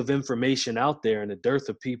dearth of information out there and a dearth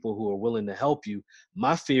of people who are willing to help you.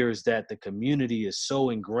 My fear is that the community is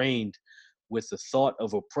so ingrained with the thought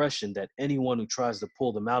of oppression that anyone who tries to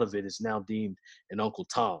pull them out of it is now deemed an Uncle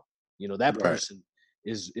Tom. You know, that Right. person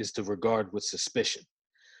is to regard with suspicion.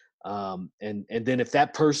 And then if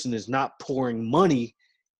that person is not pouring money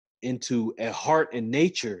into a heart and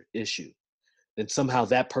nature issue, then somehow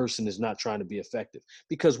that person is not trying to be effective.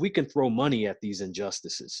 Because we can throw money at these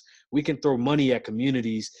injustices. We can throw money at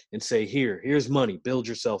communities and say, here's money, build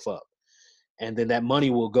yourself up. And then that money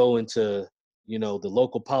will go into, you know, the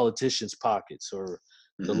local politicians' pockets or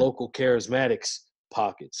the Hmm. local charismatics'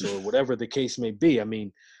 pockets or whatever the case may be. I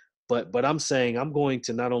mean, but I'm saying I'm going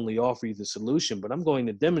to not only offer you the solution, but I'm going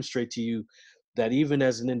to demonstrate to you that even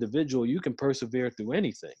as an individual, you can persevere through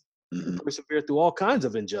anything. You can Hmm. persevere through all kinds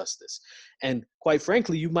of injustice. And quite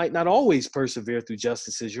frankly, you might not always persevere through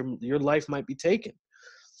justices. Your life might be taken.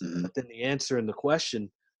 Hmm. But then the answer and the question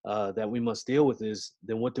that we must deal with is,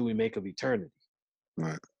 then what do we make of eternity?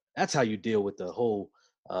 Right. That's how you deal with the whole,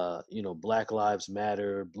 Black Lives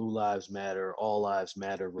Matter, Blue Lives Matter, All Lives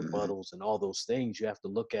Matter Hmm. rebuttals, and all those things. You have to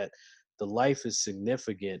look at the life is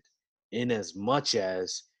significant in as much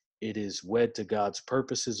as it is wed to God's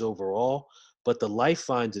purposes overall, but the life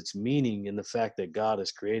finds its meaning in the fact that God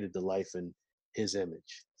has created the life in His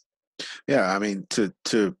image. Yeah. I mean, to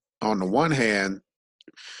on the one hand,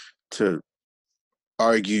 to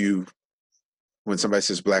argue when somebody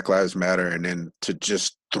says Black Lives Matter, and then to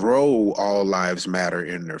just throw all lives matter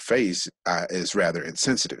in their face is rather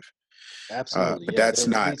insensitive. Absolutely, But yeah. that's That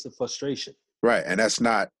not leads to frustration. right, and that's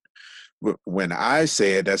not when I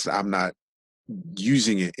say it. That's I'm not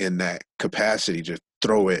using it in that capacity. Just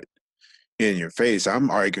throw it in your face. I'm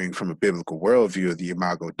arguing from a biblical worldview of the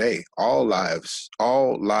Imago Dei. Right,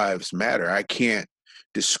 All lives matter. I can't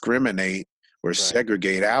discriminate or right,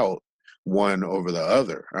 segregate out one over the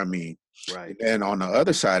other. I mean, right. and on the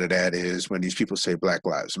other side of that is when these people say Black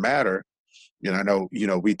Lives Matter. And I know,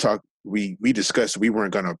 we discussed we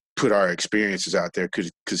weren't going to put our experiences out there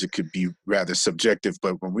because it could be rather subjective.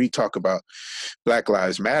 But when we talk about Black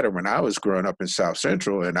Lives Matter, when I was growing up in South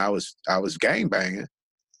Central and I was gang banging,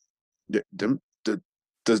 the the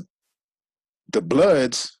the the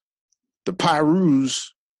Bloods, the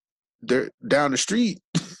Pyrus, they're down the street,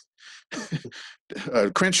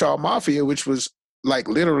 Crenshaw Mafia, which was like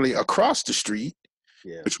literally across the street,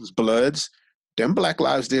 Yeah, which was Bloods. Them Black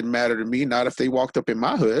lives didn't matter to me. Not if they walked up in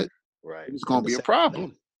my hood. right. It was going And to the be a same for problem.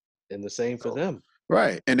 them. And the same for So, them.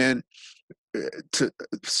 right, and then to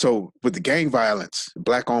so with the gang violence,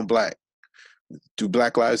 black on black, do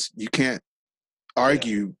Black lives? You can't Yeah.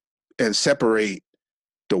 argue and separate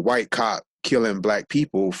the white cop killing black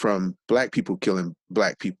people from black people killing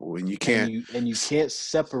black people, and you and can't. you can't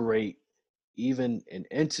separate even an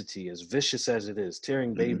entity as vicious as it is,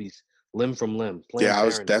 tearing Mhm. babies limb from limb, Yeah, Planned I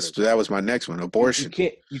was. Parenthood. That was my next one. You Abortion.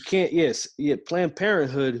 can't, yes, yeah, Planned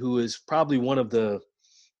Parenthood, who is probably one of the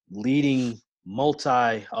leading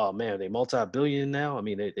multi, oh man, they multi-billion now. I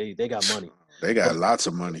mean, they got money, They got but lots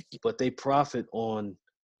of money. they profit on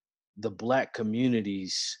the black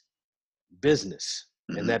community's business,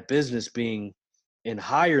 and Hmm. that business being in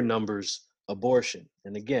higher numbers abortion.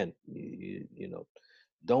 And again,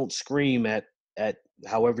 don't scream at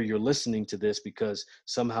however you're listening to this because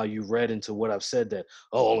somehow you read into what I've said that,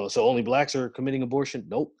 oh, so only blacks are committing abortion.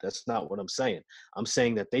 Nope, that's not what I'm saying. I'm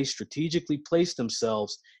saying that they strategically place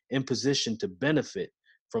themselves in position to benefit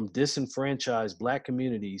from disenfranchised black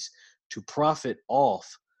communities to profit off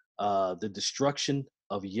the destruction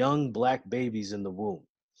of young black babies in the womb.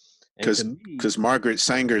 And to Because me, because Margaret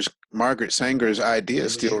Sanger's idea it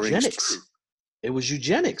was still rings true. eugenics. It was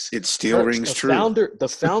eugenics. It still rings true. The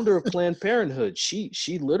founder of Planned Parenthood, she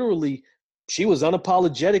literally, she was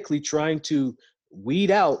unapologetically trying to weed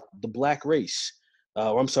out the black race,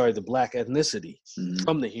 or I'm sorry, the black ethnicity Hmm.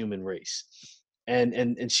 from the human race.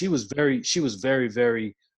 And she was very,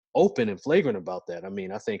 very open and flagrant about that. I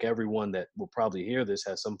mean, I think everyone that will probably hear this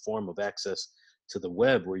has some form of access to the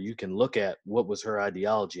web where you can look at what was her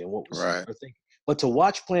ideology and what was Right. her thinking. But to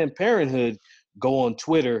watch Planned Parenthood go on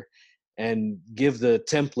Twitter and give the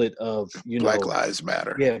template of, Black Lives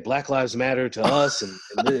Matter. yeah, Black Lives Matter to us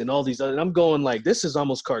and all these other, and I'm going like, this is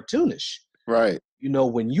almost cartoonish. Right.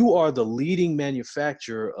 When you are the leading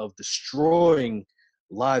manufacturer of destroying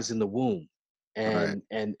lives in the womb and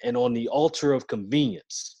on the altar of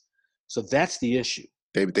convenience. So that's the issue.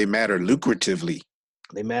 They matter lucratively.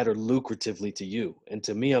 They matter lucratively to you. And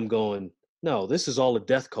to me, I'm going, no, this is all a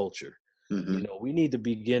death culture. Mm-hmm. We need to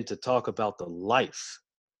begin to talk about the life.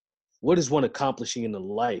 What is one accomplishing in the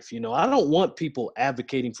life? I don't want people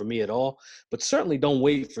advocating for me at all, but certainly don't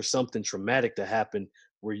wait for something traumatic to happen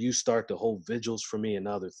where you start to hold vigils for me and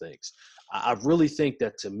other things. I really think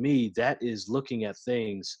that, to me, that is looking at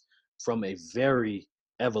things from a very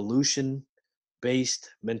evolution-based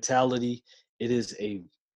mentality. It is a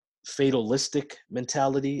fatalistic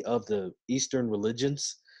mentality of the Eastern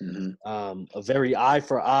religions, a very eye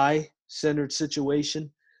for eye centered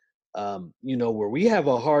situation. Where we have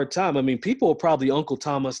a hard time. I mean, people will probably Uncle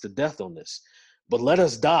Tom us to death on this, but let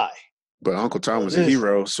us die. But Uncle Tom was a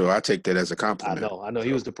hero, so I take that as a compliment. I know.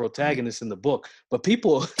 He was the protagonist in the book. But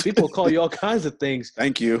people call you all kinds of things.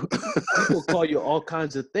 Thank you. People call you all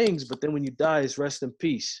kinds of things, but then when you die, it's rest in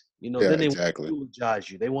peace. Then they want to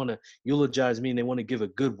eulogize you. They want to eulogize me, and they want to give a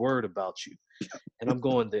good word about you. And I'm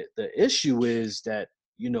going, the issue is that,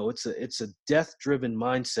 it's a death-driven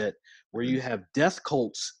mindset where you have death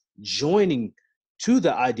cults joining to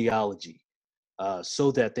the ideology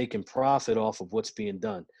so that they can profit off of what's being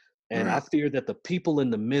done. And I fear that the people in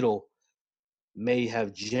the middle may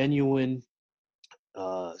have genuine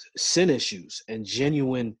sin issues and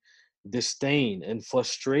genuine disdain and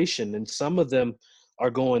frustration. And some of them are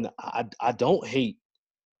going, I don't hate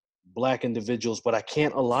Black individuals, but I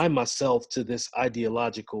can't align myself to this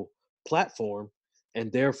ideological platform. And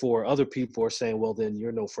therefore, other people are saying, well, then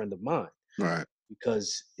you're no friend of mine. Right.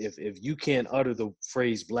 Because if you can't utter the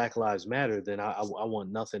phrase Black Lives Matter, then I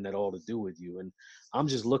want nothing at all to do with you. And I'm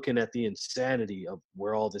just looking at the insanity of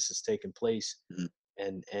where all this is taking place.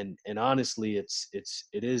 Mm-hmm. And honestly, it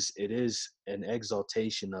is an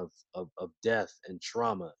exaltation of death and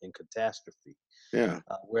trauma and catastrophe. Yeah.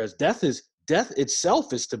 Whereas death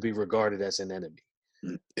itself is to be regarded as an enemy.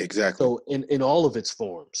 Exactly. So in all of its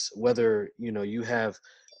forms, whether you have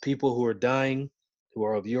people who are dying who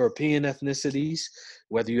are of European ethnicities,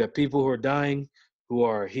 whether you have people who are dying who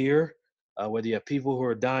are here, whether you have people who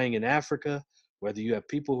are dying in Africa, whether you have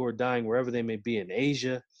people who are dying wherever they may be in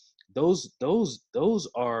Asia, those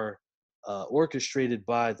are orchestrated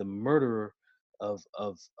by the murderer of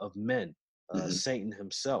men, Satan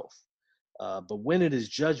himself. But when it is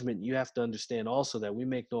judgment, you have to understand also that we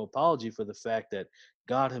make no apology for the fact that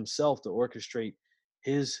God himself, to orchestrate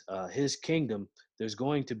his kingdom, there's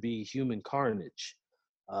going to be human carnage.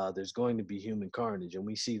 There's going to be human carnage, and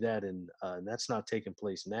we see that, and that's not taking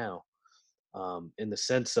place now, in the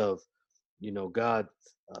sense of,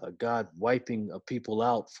 God wiping a people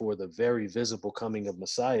out for the very visible coming of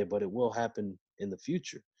Messiah, but it will happen in the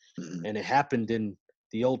future, and it happened in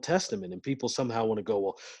the Old Testament, and people somehow want to go,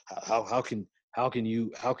 well, how can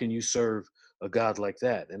you serve a God like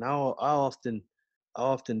that? And I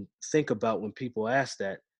often think about when people ask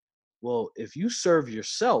that, well, if you serve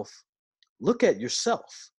yourself, look at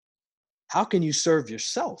yourself. How can you serve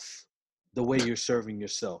yourself the way you're serving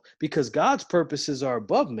yourself? Because God's purposes are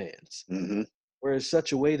above man's. Mm-hmm. Whereas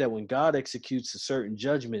such a way that when God executes a certain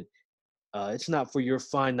judgment, it's not for your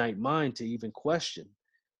finite mind to even question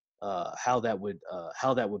how that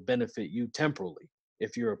would benefit you temporally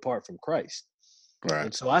if you're apart from Christ. Right.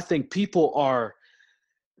 And so I think people are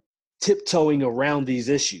tiptoeing around these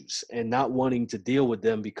issues and not wanting to deal with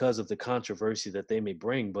them because of the controversy that they may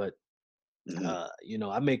bring. But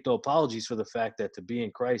I make no apologies for the fact that to be in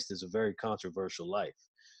Christ is a very controversial life,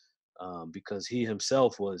 because he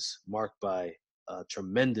himself was marked by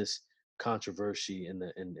tremendous controversy and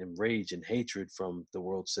rage and hatred from the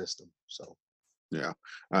world system. So, yeah,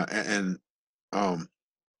 and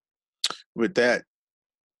with that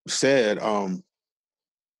said, I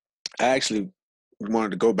actually wanted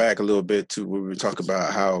to go back a little bit to where we talk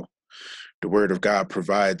about how the Word of God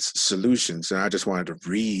provides solutions, and I just wanted to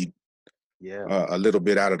read a little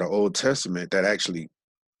bit out of the Old Testament that actually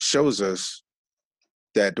shows us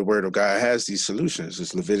that the Word of God has these solutions.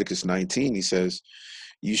 It's Leviticus 19. He says,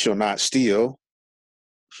 "You shall not steal,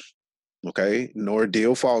 okay, nor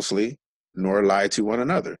deal falsely, nor lie to one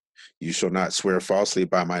another. You shall not swear falsely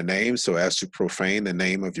by my name so as to profane the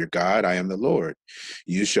name of your God. I am the Lord.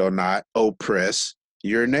 You shall not oppress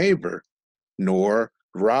your neighbor, nor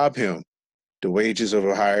rob him. The wages of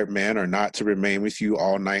a hired man are not to remain with you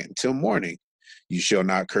all night until morning. You shall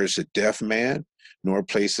not curse a deaf man, nor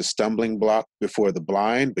place a stumbling block before the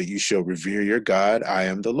blind, but you shall revere your God. I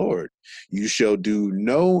am the Lord. You shall do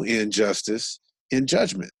no injustice in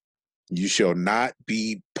judgment. You shall not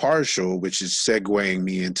be partial, which is segueing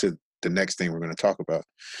me into the next thing we're going to talk about.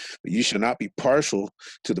 But you shall not be partial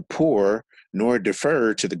to the poor, nor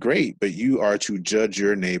defer to the great, but you are to judge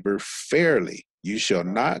your neighbor fairly. You shall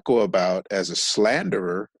not go about as a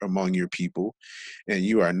slanderer among your people, and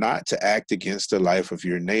you are not to act against the life of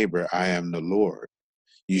your neighbor. I am the Lord.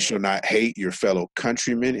 You shall not hate your fellow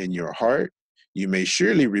countrymen in your heart. You may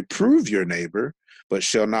surely reprove your neighbor, but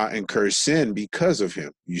shall not incur sin because of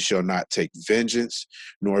him. You shall not take vengeance,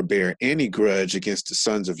 nor bear any grudge against the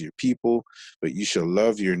sons of your people, but you shall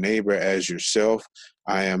love your neighbor as yourself.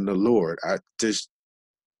 I am the Lord.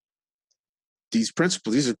 These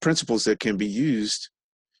are principles that can be used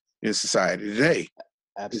in society today.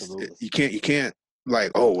 Absolutely. You can't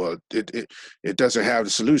like, oh well, it doesn't have the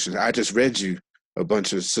solutions. I just read you a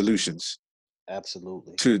bunch of solutions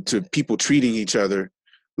Absolutely. to people treating each other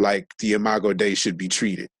like the Imago Dei should be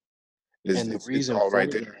treated. It's, And the it's, it's reason all for right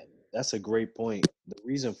that, there. that's a great point. The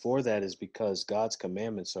reason for that is because God's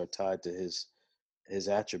commandments are tied to his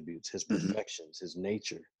attributes, his Hmm. perfections, his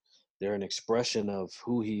nature. They're an expression of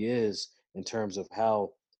who he is in terms of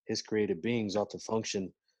how his created beings ought to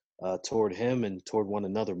function toward him and toward one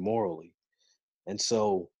another morally. And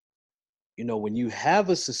so, when you have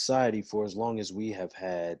a society for as long as we have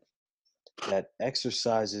had that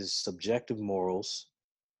exercises subjective morals,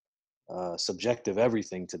 subjective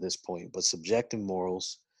everything to this point, but subjective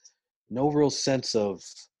morals, no real sense of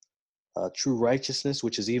true righteousness,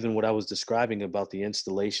 which is even what I was describing about the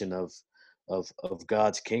installation of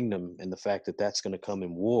God's kingdom and the fact that that's going to come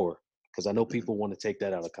in war. Because I know Hmm. people want to take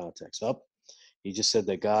that out of context. Up, he just said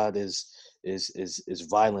that God is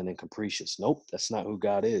violent and capricious. Nope, that's not who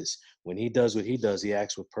God is. When he does what he does, he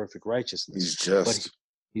acts with perfect righteousness. He's But just.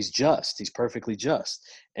 he's just. He's perfectly just.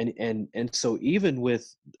 And so even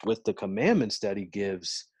with the commandments that he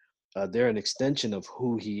gives, they're an extension of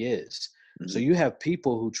who he is. So Hmm. you have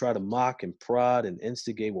people who try to mock and prod and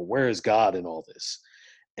instigate, well, where is God in all this?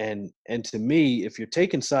 And to me, if you're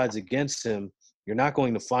taking sides against him, you're not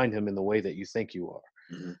going to find him in the way that you think you are.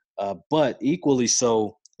 Hmm. But equally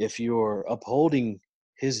so, if you're upholding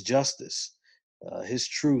his justice, his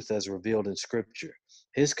truth as revealed in Scripture,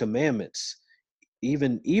 his commandments,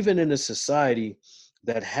 even in a society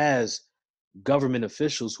that has government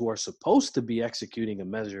officials who are supposed to be executing a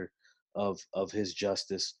measure of his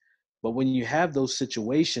justice, but when you have those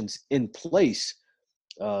situations in place,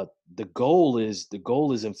 uh, the goal is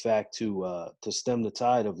in fact to stem the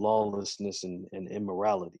tide of lawlessness and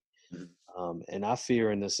immorality. Hmm. And I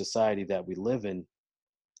fear in the society that we live in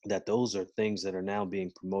that those are things that are now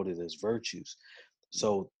being promoted as virtues.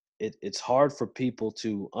 So it's hard for people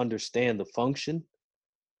to understand the function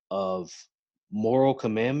of moral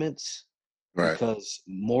commandments Right. because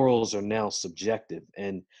morals are now subjective,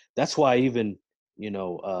 and that's why even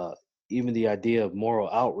the idea of moral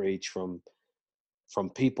outrage from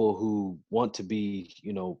people who want to be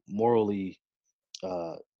morally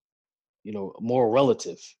uh, moral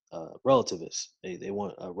relativists. They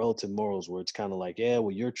want relative morals where it's kind of like, yeah,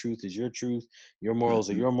 well, your truth is your truth, your morals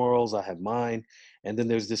are Hmm. your morals, I have mine. And then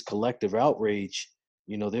there's this collective outrage.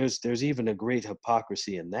 There's even a great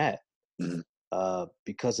hypocrisy in that, Hmm.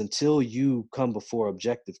 because until you come before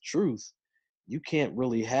objective truth, you can't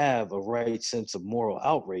really have a right sense of moral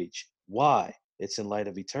outrage. Why? It's in light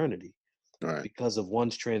of eternity. Right. Because of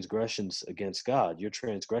one's transgressions against God. Your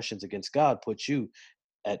transgressions against God put you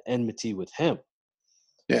at enmity with him.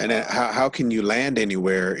 Yeah, and then Uh, how can you land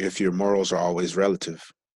anywhere if your morals are always relative?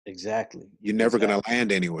 exactly. You're never going to Exactly.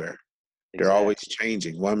 land anywhere. They're always Exactly.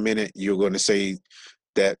 changing. One minute you're going to say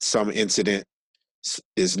that some incident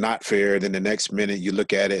is not fair, then the next minute you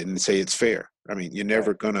look at it and say it's fair. I mean, you're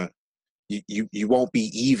never Right. gonna you won't be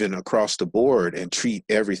even across the board and treat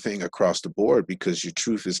everything across the board because your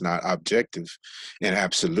truth is not objective and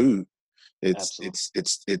absolute. Absolutely.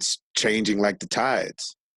 It's changing like the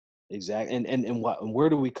tides. Exactly. And where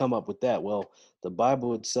do we come up with that? Well, the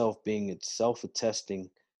Bible itself being its self-attesting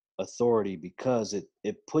authority because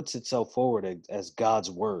it puts itself forward as God's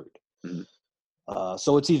word. Mhm.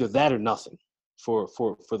 So it's either that or nothing for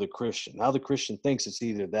the Christian. How the Christian thinks it's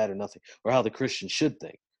either that or nothing, or how the Christian should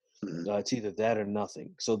think. Mhm. It's either that or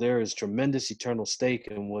nothing. So there is tremendous eternal stake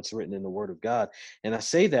in what's written in the Word of God. And I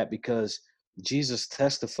say that because Jesus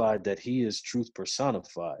testified that he is truth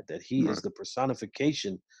personified, that he is Right. the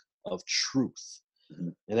personification of truth.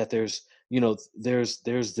 Mhm. and that there's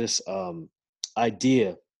there's this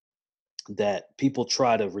idea that people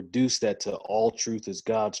try to reduce that to all truth is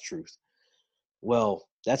God's truth. Well,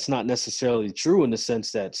 that's not necessarily true in the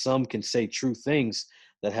sense that some can say true things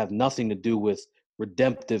that have nothing to do with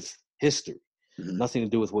redemptive history, Mhm. nothing to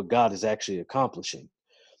do with what God is actually accomplishing.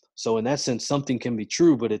 So, in that sense, something can be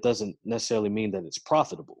true, but it doesn't necessarily mean that it's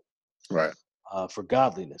profitable Right. for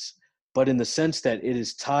godliness. But in the sense that it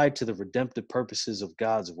is tied to the redemptive purposes of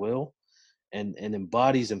God's will, and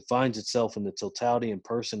embodies and finds itself in the totality and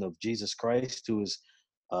person of Jesus Christ, who is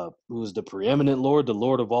the preeminent Lord, the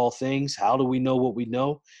Lord of all things. How do we know what we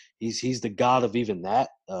know? He's the God of even that.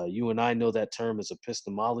 You and I know that term is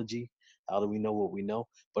epistemology. How do we know what we know?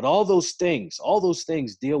 But all those things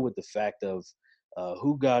deal with the fact of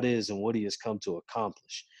who God is and what He has come to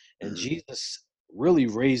accomplish. And Mhm. Jesus really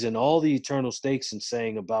raising all the eternal stakes and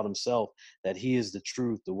saying about Himself that He is the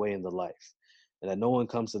truth, the way, and the life, and that no one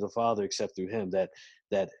comes to the Father except through Him. That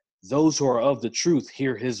those who are of the truth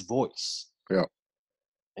hear His voice. Yeah.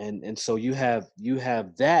 And so you have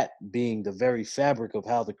that being the very fabric of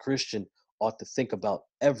how the Christian ought to think about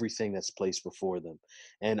everything that's placed before them.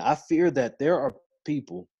 And I fear that there are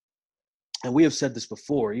people, and we have said this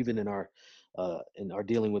before, even in our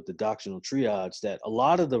dealing with the doctrinal triage, that a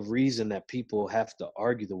lot of the reason that people have to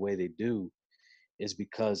argue the way they do is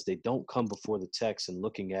because they don't come before the text and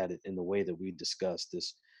looking at it in the way that we discussed,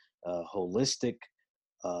 this holistic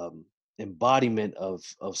um, embodiment of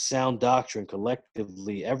sound doctrine,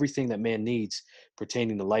 collectively everything that man needs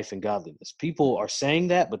pertaining to life and godliness. People are saying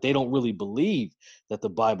that, but they don't really believe that the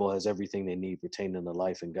Bible has everything they need pertaining to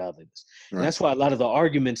life and godliness. And Right. that's why a lot of the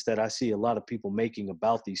arguments that I see a lot of people making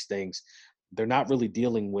about these things, they're not really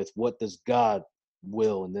dealing with what does God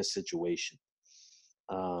will in this situation.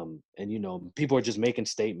 And people are just making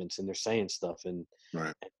statements and they're saying stuff,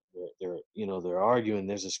 Right. and they're arguing.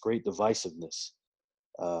 There's this great divisiveness,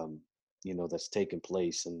 um, that's taking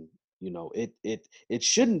place, and it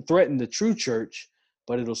shouldn't threaten the true church,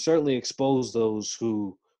 but it'll certainly expose those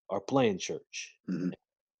who are playing church. Mhm.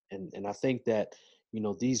 And I think that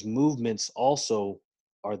these movements also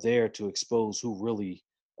are there to expose who really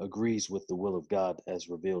agrees with the will of God as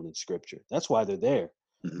revealed in Scripture. That's why they're there.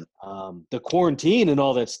 Mhm. The quarantine and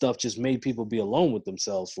all that stuff just made people be alone with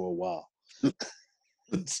themselves for a while.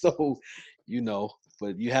 So, you know,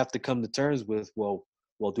 but you have to come to terms with, well,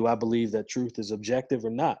 do I believe that truth is objective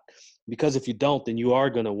or not? Because if you don't, then you are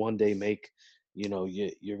going to one day make,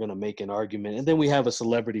 you're going to make an argument. And then we have a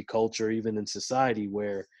celebrity culture, even in society,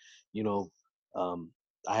 where, you know, um,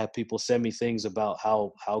 I have people send me things about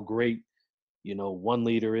how great, one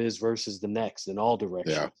leader is versus the next in all Yeah.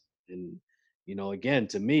 directions. And, again,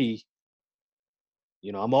 to me,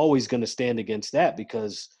 I'm always going to stand against that,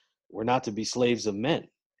 because we're not to be slaves of men.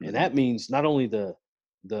 And Mhm. that means not only the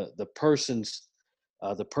person's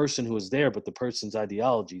the person who is there, but the person's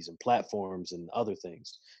ideologies and platforms and other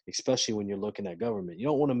things, especially when you're looking at government. You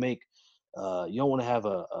don't want to have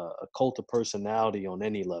a cult of personality on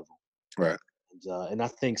any level. Right. And I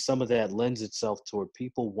think some of that lends itself toward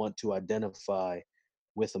people want to identify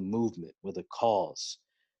with a movement, with a cause,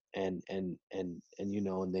 and and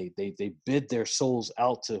they bid their souls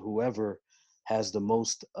out to whoever has the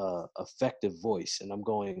most effective voice. And I'm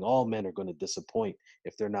going, all men are going to disappoint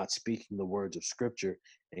if they're not speaking the words of Scripture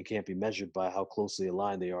and can't be measured by how closely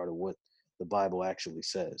aligned they are to what the Bible actually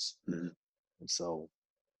says. Mhm. And so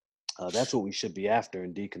that's what we should be after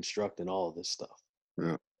in deconstructing all of this stuff.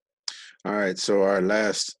 Yeah. All right. So our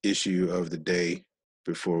last issue of the day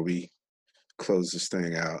before we close this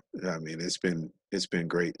thing out. I mean, it's been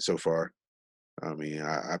great so far. I mean,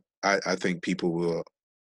 I think people will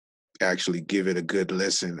actually give it a good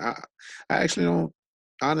listen. I actually don't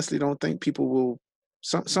honestly don't think people will.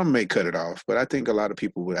 Some may cut it off, but I think a lot of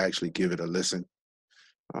people would actually give it a listen.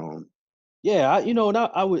 Um, Yeah, and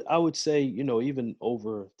I would say, even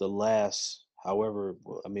over the last, however,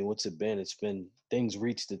 I mean, what's it been? It's been, things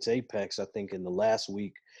reached its apex, I think, in the last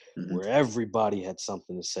week, mhm. where everybody had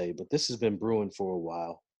something to say. But this has been brewing for a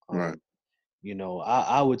while. Right.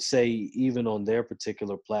 I would say even on their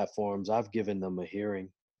particular platforms, I've given them a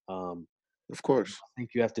hearing. Um, Of course. I think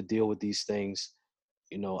you have to deal with these things.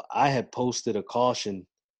 I had posted a caution,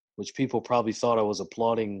 which people probably thought I was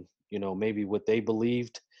applauding, maybe what they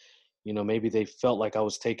believed. Maybe they felt like I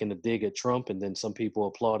was taking a dig at Trump, and then some people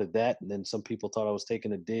applauded that, and then some people thought I was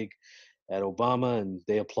taking a dig at Obama, and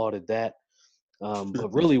they applauded that.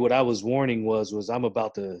 But really, what I was warning was I'm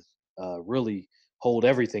about to really hold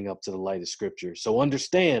everything up to the light of Scripture. So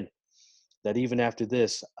understand that even after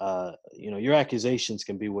this, your accusations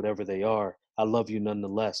can be whatever they are. I love you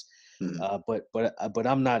nonetheless, Mhm. but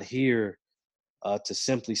I'm not here to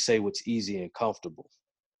simply say what's easy and comfortable.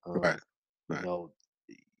 Right. You Right. know,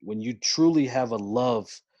 when you truly have a love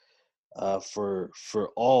for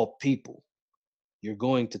all people, you're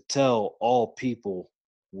going to tell all people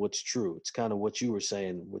what's true. It's kind of what you were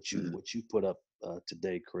saying, Mhm. what you put up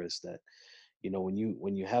today, Chris. That when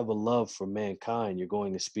you have a love for mankind, you're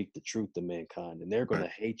going to speak the truth to mankind, and they're going Right.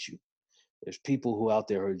 to hate you. There's people who out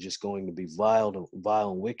there who are just going to be vile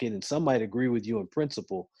and wicked, and some might agree with you in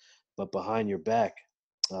principle, but behind your back,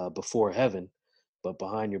 before heaven, but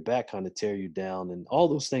behind your back, kind of tear you down. And all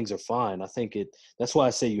those things are fine. I think it. That's why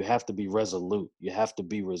I say you have to be resolute. You have to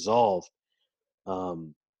be resolved.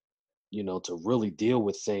 Um, to really deal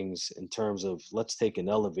with things in terms of, let's take an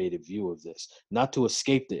elevated view of this, not to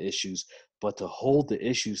escape the issues, but to hold the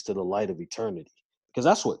issues to the light of eternity. Because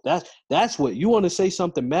that's what you want to say.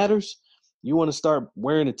 Something matters. You want to start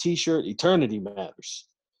wearing a T-shirt. Eternity matters.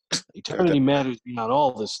 That, that, Eternity matters beyond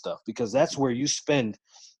all this stuff, because that's where you spend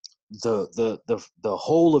the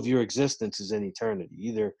whole of your existence is in eternity,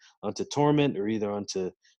 either unto torment or either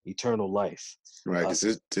unto eternal life. right. Uh,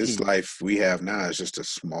 Because this see, life we have now is just a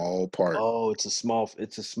small part. Oh, it's a small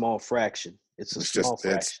fraction. It's a It's small just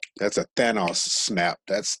fraction. that's a Thanos snap.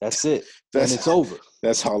 That's it. And That's it's over.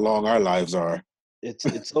 that's how long our lives are.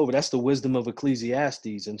 It's over. That's the wisdom of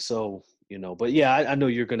Ecclesiastes. And so, but yeah, I know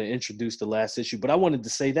you're gonna introduce the last issue, but I wanted to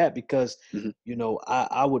say that because, Mhm.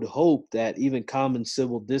 I would hope that even common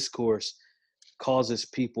civil discourse causes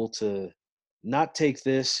people to not take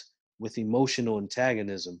this with emotional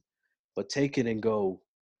antagonism, but take it and go,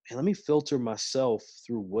 hey, let me filter myself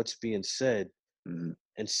through what's being said Mhm.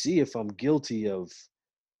 and see if I'm guilty of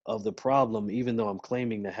the problem, even though I'm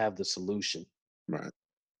claiming to have the solution. Right.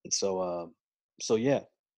 And so yeah,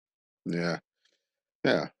 Yeah.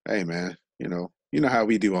 Yeah. Hey, man. You know how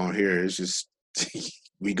we do on here. It's just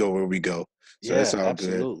we go where we go. So that's yeah, all good.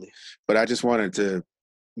 absolutely. But I just wanted to,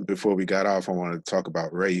 before we got off, I wanted to talk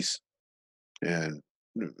about race. And,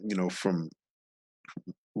 from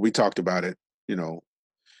we talked about it, you know,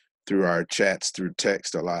 through our chats, through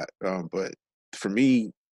text a lot. But for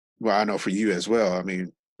me, well, I know for you as well. I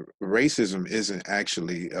mean, racism isn't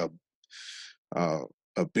actually a,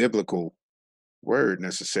 a biblical word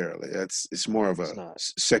necessarily. It's more of It's a not.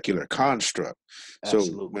 secular construct. So when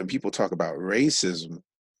Absolutely. people talk about racism,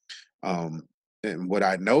 um, and what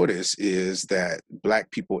I notice is that Black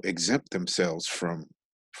people exempt themselves from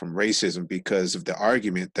racism because of the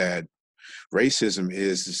argument that racism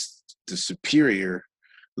is the superior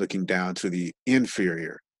looking down to the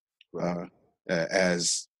inferior, Right. uh,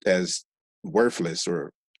 as worthless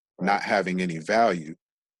or Right. not having any value.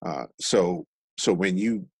 So so when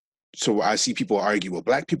you so I see people argue, well,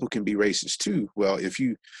 Black people can be racist too. Well, if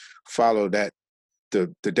you follow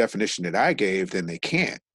the definition that I gave, then they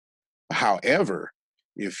can't. However,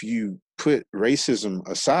 if you put racism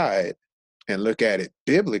aside and look at it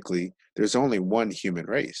biblically, there's only one human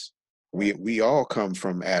race. We Right. we all come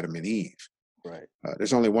from Adam and Eve. Right.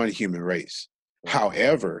 There's only one human race. Right.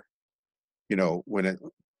 However, when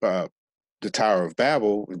uh, the Tower of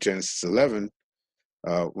Babel in Genesis 11,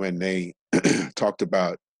 when they talked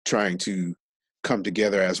about trying to come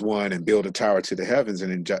together as one and build a tower to the heavens,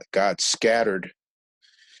 and then God scattered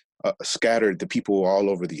the people all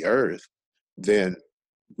over the earth, then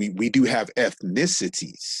we do have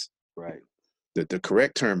ethnicities. Right. The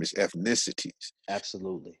correct term is ethnicities.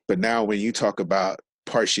 Absolutely. But now when you talk about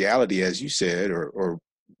partiality, as you said, or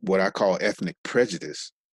what I call ethnic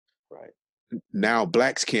prejudice, Right. now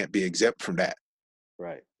Blacks can't be exempt from that.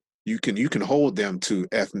 Right. You can hold them to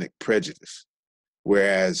ethnic prejudice,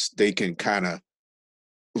 whereas they can kind of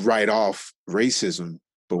write off racism.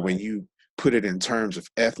 But when Right. you put it in terms of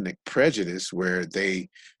ethnic prejudice, where they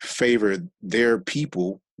favor their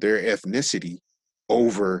people, their ethnicity Right.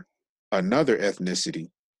 over another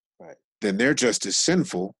ethnicity, Right. then they're just as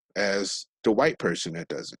sinful as the white person that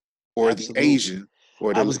does it, or the Absolutely. Asian,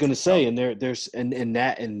 or I the was going to Latino. say, and there's and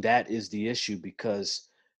that is the issue, because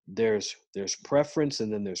there's preference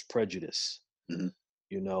and then there's prejudice, Mhm.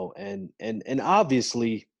 and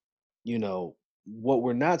obviously, what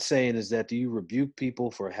we're not saying is that, do you rebuke people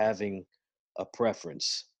for having a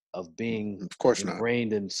preference of being Of course not.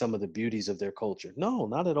 ingrained in some of the beauties of their culture? No,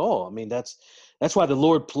 not at all. I mean, that's why the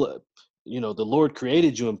Lord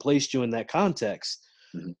created you and placed you in that context,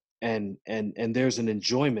 Mhm. and there's an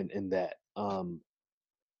enjoyment in that.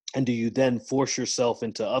 And do you then force yourself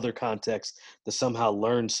into other contexts to somehow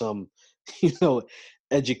learn some you know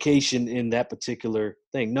education in that particular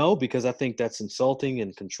thing? No, because I think that's insulting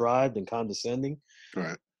and contrived and condescending.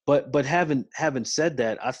 Right. But having said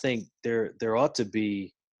that, I think there ought to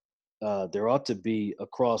be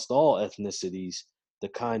across all ethnicities the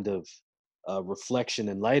kind of reflection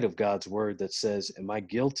in light of God's word that says, am I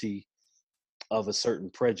guilty of a certain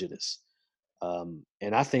prejudice?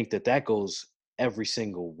 And I think that that goes every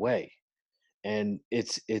single way. And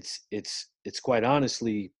it's quite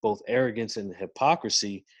honestly both arrogance and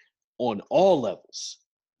hypocrisy on all levels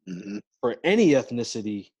Hmm. for any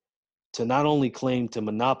ethnicity to not only claim to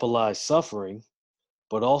monopolize suffering,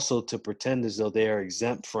 but also to pretend as though they are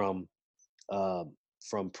exempt from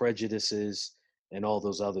prejudices and all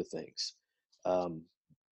those other things. Um,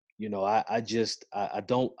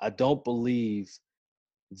 I don't believe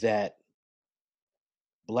that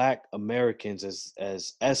Black Americans,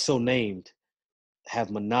 as so named, have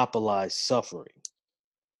monopolized suffering,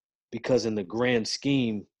 because in the grand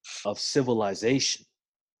scheme of civilization,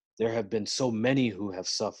 there have been so many who have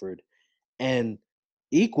suffered, and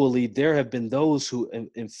equally there have been those who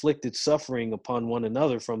inflicted suffering upon one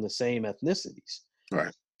another from the same ethnicities.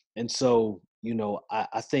 Right. And so,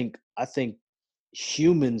 I think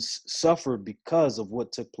humans suffered because of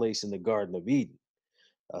what took place in the Garden of Eden,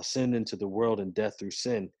 sin into the world and death through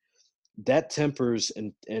sin. That tempers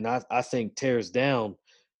and I think tears down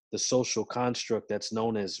the social construct that's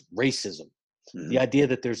known as racism. The Hmm. idea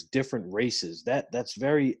that there's different races, that's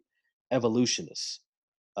very evolutionist.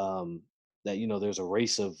 Um, that there's a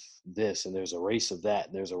race of this and there's a race of that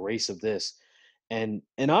and there's a race of this, and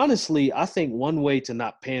honestly, I think one way to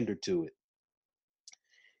not pander to it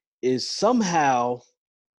is somehow,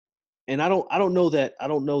 and I don't know that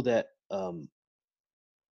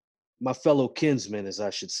my fellow kinsmen, as I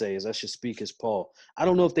should say, as I should speak as Paul, I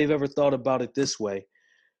don't know if they've ever thought about it this way,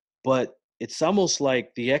 but it's almost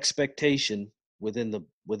like the expectation within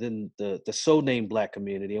the so named Black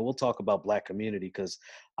community, and we'll talk about Black community because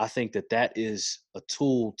I think that that is a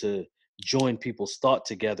tool to join people's thought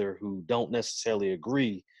together who don't necessarily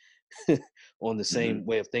agree on the Hmm. same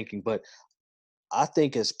way of thinking. But I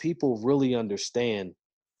think as people really understand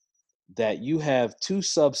that you have two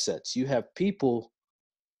subsets, you have people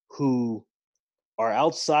who are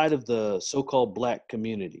outside of the so-called Black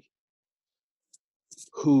community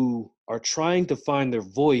who are trying to find their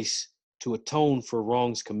voice to atone for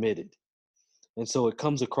wrongs committed. And so it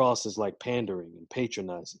comes across as like pandering and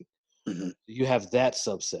patronizing. Hmm. You have that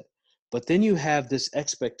subset. But then you have this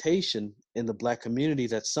expectation in the Black community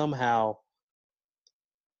that somehow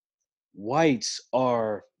whites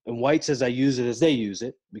are, and whites as I use it as they use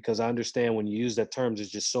it, because I understand when you use that term, there's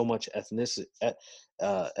just so much ethnicity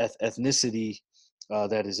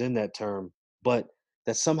that is in that term, but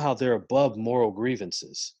that somehow they're above moral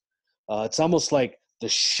grievances. It's almost like the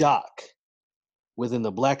shock within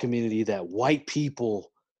the Black community that white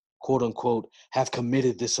people, quote unquote, have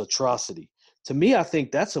committed this atrocity. To me, I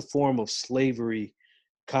think that's a form of slavery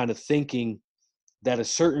kind of thinking, that a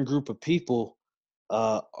certain group of people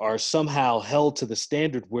are somehow held to the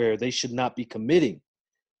standard where they should not be committing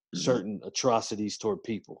Hmm. certain atrocities toward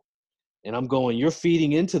people. And I'm going, you're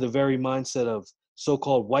feeding into the very mindset of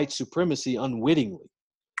so-called white supremacy unwittingly.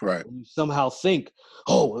 Right. When you somehow think,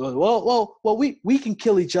 oh, well, we can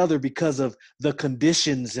kill each other because of the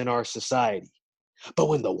conditions in our society. But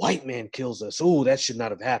when the white man kills us, oh, that should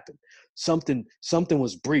not have happened. Something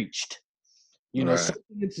was breached. Right.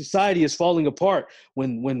 Something in society is falling apart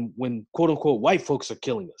when quote unquote white folks are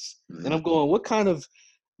killing us. And Hmm. I'm going, what kind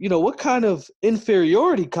of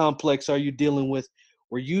inferiority complex are you dealing with,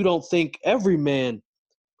 where you don't think every man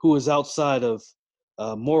who is outside of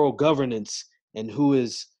moral governance and who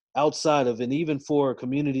is outside of, and even for a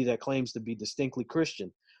community that claims to be distinctly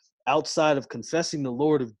Christian, outside of confessing the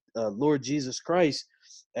Lord Jesus Christ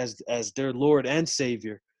as their Lord and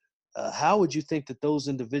Savior, how would you think that those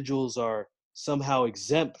individuals are somehow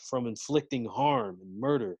exempt from inflicting harm and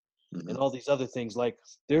murder and Hmm. all these other things? Like,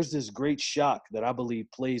 there's this great shock that I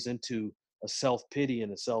believe plays into a self-pity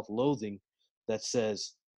and a self-loathing that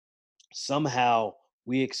says somehow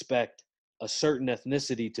we expect a certain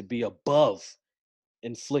ethnicity to be above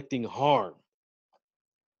inflicting harm,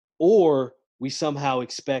 or we somehow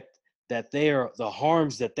expect that the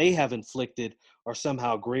harms that they have inflicted are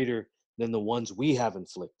somehow greater than the ones we have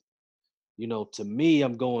inflicted. To me,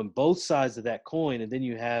 I'm going both sides of that coin. And then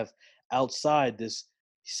you have outside this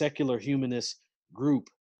secular humanist group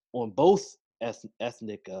on both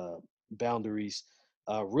ethnic boundaries,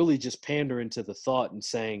 really just pandering to the thought and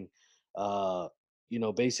saying, uh,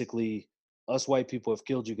 basically, us white people have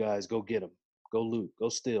killed you guys. Go get them. Go loot. Go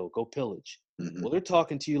steal. Go pillage. Hmm. Well, they're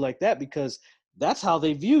talking to you like that because that's how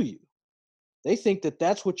they view you. They think that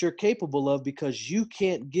that's what you're capable of because you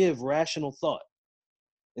can't give rational thought.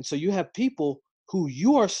 And so you have people who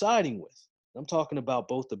you are siding with. I'm talking about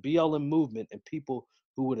both the BLM movement and people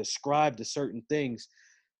who would ascribe to certain things,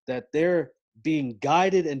 that being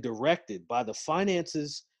guided and directed by the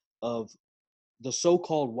finances of the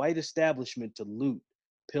so-called white establishment to loot,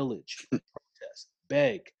 pillage, protest,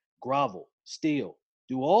 beg, grovel, steal,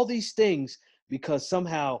 do all these things because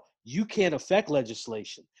somehow you can't affect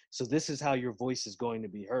legislation. So this is how your voice is going to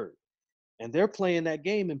be heard. And they're playing that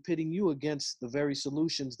game and pitting you against the very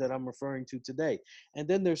solutions that I'm referring to today. And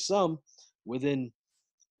then there's some within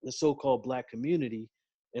the so-called black community,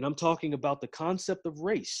 and I'm talking about the concept of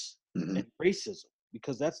race Hmm. and racism,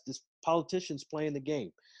 because that's this politicians playing the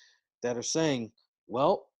game that are saying,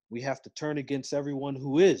 well, we have to turn against everyone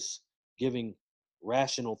who is giving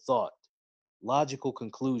rational thought, logical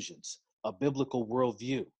conclusions, a biblical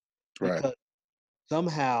worldview, Right. because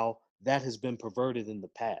somehow that has been perverted in the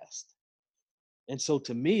past. And so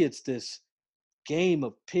to me, it's this game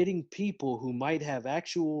of pitting people who might have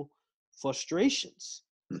actual frustrations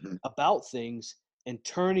Hmm. about things and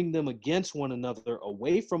turning them against one another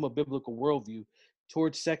away from a biblical worldview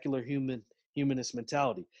towards secular humanist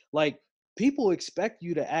mentality. Like, people expect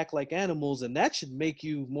you to act like animals, and that should make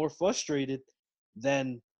you more frustrated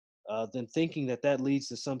than than thinking that that leads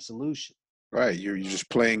to some solution Right. You're just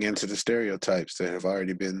playing into the stereotypes that have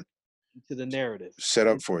already been to the narrative. set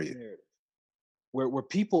up Into for the you. narrative. Where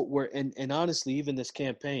people were, and honestly, even this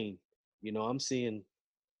campaign, I'm seeing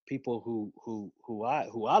people who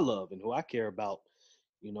I love and who I care about,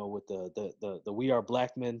 with the We Are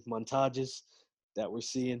Black Men montages that we're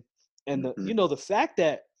seeing. And the Hmm. the fact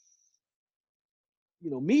that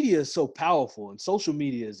media is so powerful and social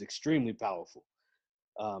media is extremely powerful,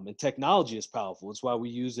 and technology is powerful. It's why we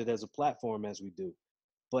use it as a platform as we do.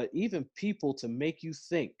 But even people to make you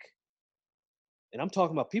think, and I'm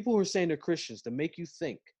talking about people who are saying they're Christians, to make you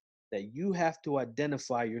think that you have to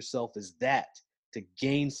identify yourself as that to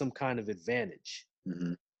gain some kind of advantage.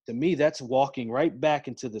 Hmm. To me, that's walking right back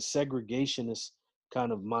into the segregationist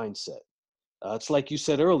kind of mindset. It's like you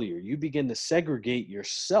said earlier, you begin to segregate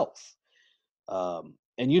yourself. And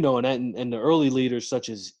the early leaders such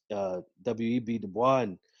as W.E.B. Du Bois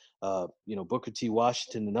and Booker T.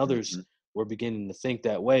 Washington and others Hmm. were beginning to think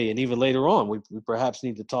that way. And even later on, we perhaps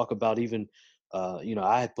need to talk about even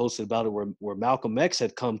I had posted about it where Malcolm X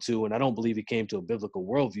had come to, and I don't believe he came to a biblical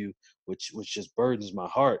worldview, which just burdens my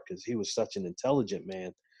heart because he was such an intelligent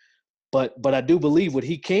man. But I do believe what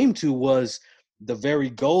he came to was the very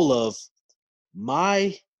goal of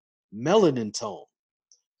my melanin tone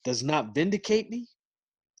does not vindicate me,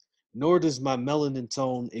 nor does my melanin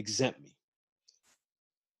tone exempt me.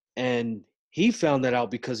 And he found that out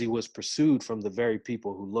because he was pursued from the very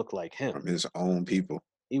people who look like him. From his own people.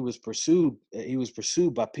 He was pursued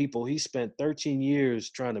by people he spent 13 years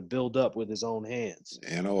trying to build up with his own hands,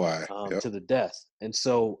 NOI. Yep. to the death. And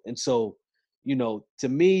so, to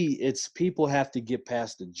me, it's people have to get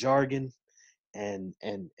past the jargon, and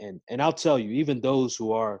I'll tell you, even those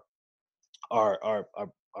who are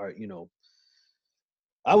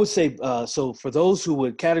I would say, so for those who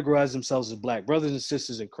would categorize themselves as black brothers and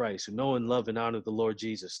sisters in Christ who know and love and honor the Lord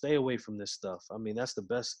Jesus, stay away from this stuff. I mean, that's the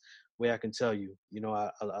best way I can tell you. I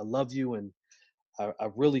love you, and I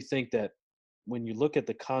really think that when you look at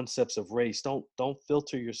the concepts of race, don't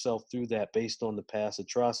filter yourself through that based on the past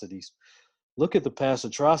atrocities. Look at the past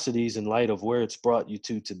atrocities in light of where it's brought you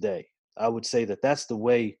to today. I would say that that's the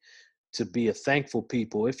way to be a thankful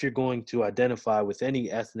people if you're going to identify with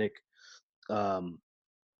um,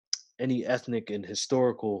 any ethnic and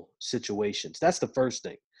historical situations. That's the first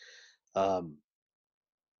thing. Um,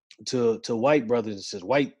 to white brothers and sisters,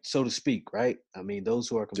 white so to speak, right? I mean, those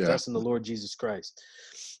who are Yeah. confessing the Lord Jesus Christ.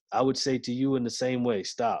 I would say to you in the same way: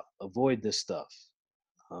 stop, avoid this stuff,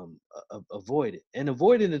 avoid it, and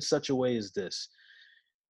avoid it in such a way as this.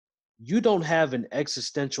 You don't have an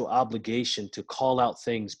existential obligation to call out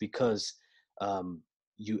things because um,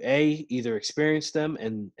 you either experienced them,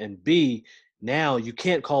 and b, now you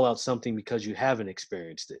can't call out something because you haven't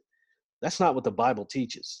experienced it. That's not what the Bible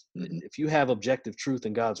teaches. Hmm. If you have objective truth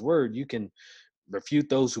in God's word, you can refute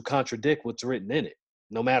those who contradict what's written in it,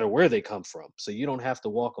 no matter where they come from. So you don't have to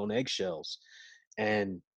walk on eggshells.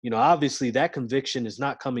 And obviously that conviction is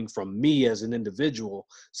not coming from me as an individual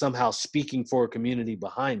somehow speaking for a community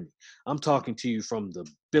behind me. I'm talking to you from the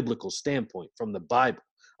biblical standpoint, from the Bible.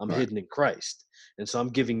 I'm Right. hidden in Christ, and so I'm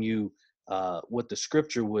giving you what the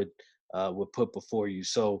Scripture would put before you.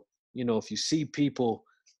 So if you see people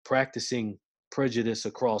practicing prejudice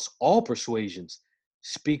across all persuasions,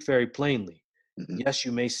 speak very plainly. Hmm. Yes,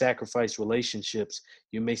 you may sacrifice relationships,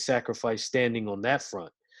 you may sacrifice standing on that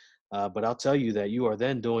front, but I'll tell you that you are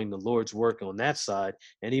then doing the Lord's work on that side.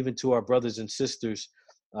 And even to our brothers and sisters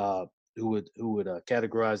uh, who would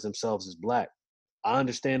categorize themselves as black, I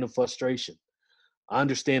understand the frustration. I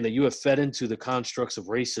understand that you have fed into the constructs of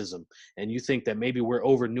racism, and you think that maybe we're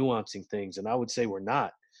over nuancing things, and I would say we're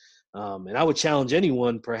not. And I would challenge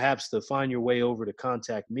anyone, perhaps, to find your way over to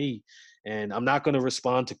contact me. And I'm not going to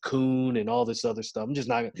respond to Coon and all this other stuff. I'm just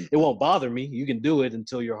not. It Mhm. won't bother me. You can do it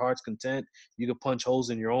until your heart's content. You can punch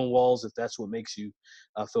holes in your own walls if that's what makes you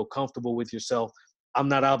feel comfortable with yourself. I'm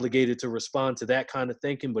not obligated to respond to that kind of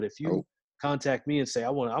thinking. But if you Oh, contact me and say, I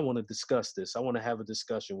want to discuss this. I want to have a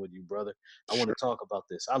discussion with you, brother. I want to sure. talk about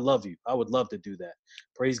this. I love you. I would love to do that.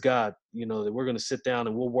 Praise God, that we're going to sit down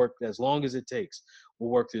and we'll work as long as it takes. We'll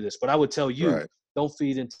work through this. But I would tell you, Right. don't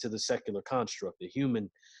feed into the secular construct,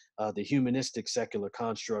 the humanistic secular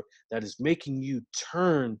construct that is making you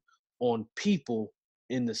turn on people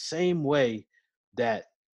in the same way that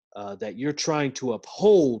that you're trying to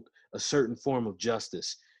uphold a certain form of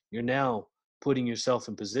justice. You're now putting yourself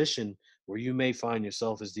in position where you may find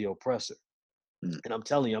yourself as the oppressor. Mm. And I'm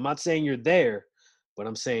telling you, I'm not saying you're there, but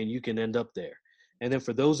I'm saying you can end up there. And then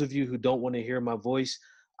for those of you who don't want to hear my voice,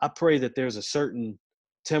 I pray that there's a certain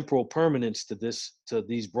temporal permanence to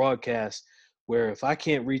these broadcasts, where if I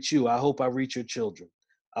can't reach you, I hope I reach your children.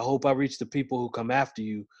 I hope I reach the people who come after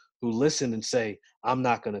you, who listen and say, I'm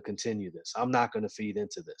not going to continue this. I'm not going to feed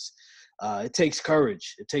into this. It takes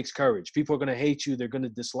courage. It takes courage. People are going to hate you. They're going to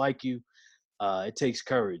dislike you. It takes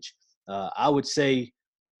courage. I would say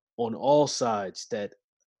on all sides that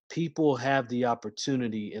people have the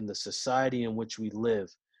opportunity in the society in which we live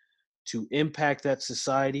to impact that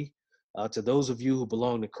society. To those of you who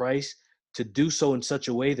belong to Christ, to do so in such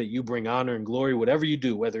a way that you bring honor and glory, whatever you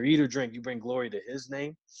do, whether eat or drink, you bring glory to His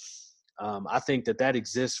name. I think that that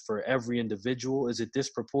exists for every individual. Is it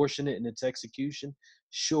disproportionate in its execution?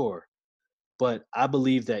 Sure. But I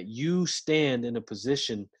believe that you stand in a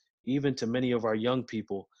position, even to many of our young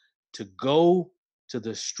people, to go to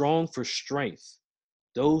the strong for strength,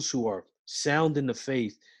 those who are sound in the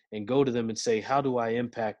faith, and go to them and say, how do I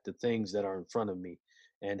impact the things that are in front of me?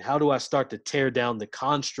 And how do I start to tear down the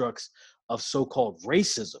constructs of so called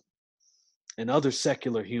racism and other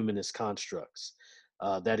secular humanist constructs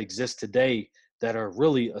that exist today that are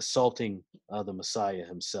really assaulting the Messiah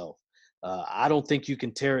himself? I don't think you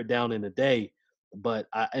can tear it down in a day,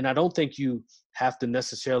 and I don't think you have to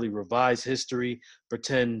necessarily revise history,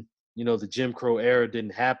 pretend the Jim Crow era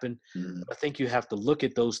didn't happen. Mhm. But I think you have to look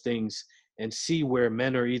at those things and see where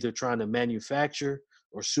men are either trying to manufacture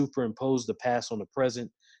or superimpose the past on the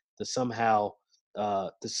present to somehow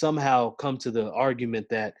come to the argument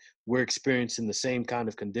that we're experiencing the same kind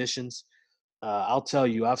of conditions. I'll tell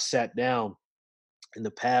you, I've sat down in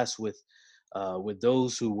the past with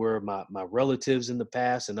those who were my relatives in the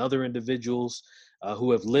past and other individuals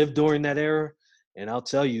who have lived during that era. And I'll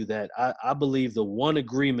tell you that I believe the one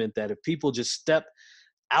agreement that if people just step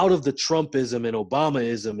out of the Trumpism and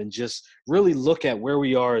Obamaism and just really look at where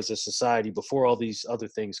we are as a society before all these other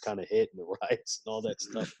things kind of hit and the riots and all that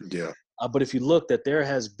stuff. Yeah. But if you look, that there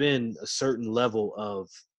has been a certain level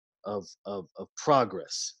of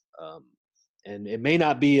progress, and it may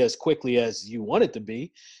not be as quickly as you want it to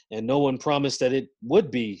be, and no one promised that it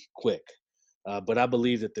would be quick. But I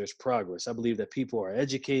believe that there's progress. I believe that people are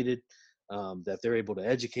educated, that they're able to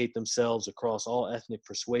educate themselves across all ethnic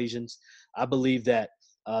persuasions. I believe that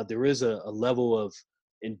there is a level of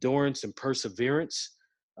endurance and perseverance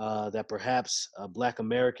that perhaps Black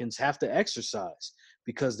Americans have to exercise,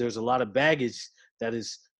 because there's a lot of baggage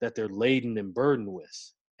that they're laden and burdened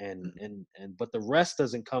with, and Mhm. but the rest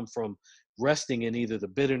doesn't come from resting in either the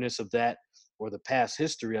bitterness of that or the past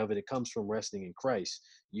history of it. It comes from resting in Christ.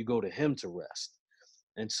 You go to Him to rest.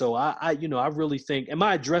 And so I really think, and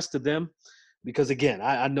my address to them, because again,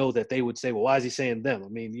 I know that they would say, well, why is he saying them? I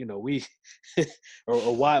mean, we,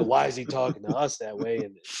 or why is he talking to us that way?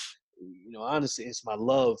 And honestly, it's my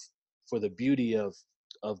love for the beauty of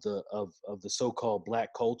the so-called Black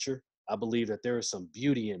culture. I believe that there is some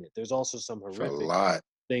beauty in it. There's also some For a horrific lot.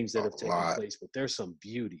 things that A have taken lot. place, but there's some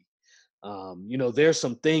beauty. There's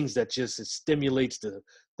some things that just it stimulates the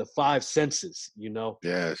five senses,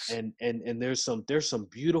 Yes. and there's some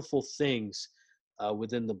beautiful things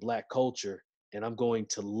within the Black culture, and I'm going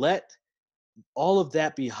to let all of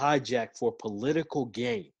that be hijacked for political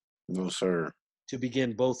gain No, sir. to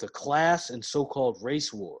begin both a class and so-called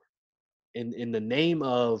race war in the name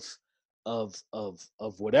of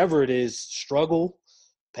whatever it is, struggle,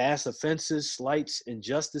 past offenses, slights,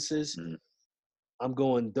 injustices. Mhm. I'm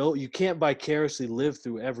going, though you can't vicariously live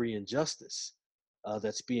through every injustice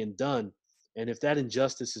that's being done. And if that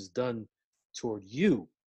injustice is done toward you,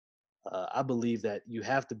 I believe that you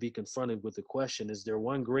have to be confronted with the question: is there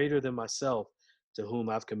one greater than myself to whom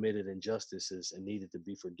I've committed injustices and needed to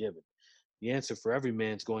be forgiven? The answer for every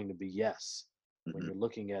man is going to be yes. when Mhm. you're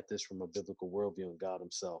looking at this from a biblical worldview and God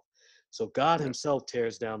himself. So God Yeah. himself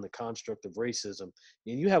tears down the construct of racism.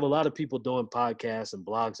 And you have a lot of people doing podcasts and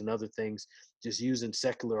blogs and other things, just using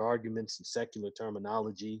secular arguments and secular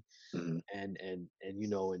terminology. Mhm.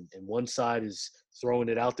 And one side is throwing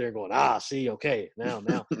it out there and going, see, okay, now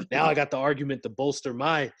I got the argument to bolster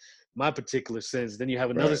my particular sense. Then you have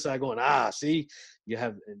another Right. side going, see, you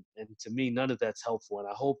have, and to me, none of that's helpful. And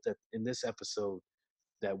I hope that in this episode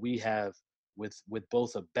that we have with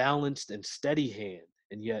both a balanced and steady hand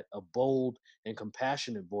and yet a bold and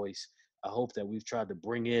compassionate voice, I hope that we've tried to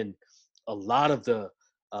bring in a lot of the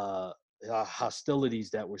uh,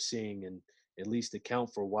 hostilities that we're seeing and at least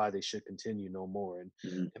account for why they should continue no more.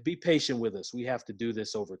 Mhm. And be patient with us. We have to do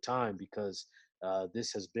this over time because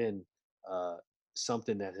this has been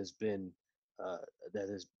something that has been uh, that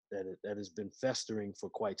has been festering for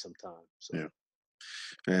quite some time. So. Yeah.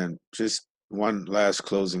 And just one last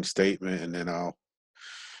closing statement, and then I'll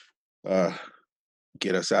uh,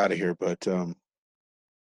 get us out of here. But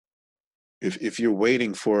if you're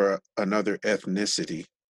waiting for another ethnicity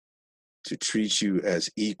to treat you as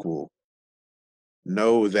equal,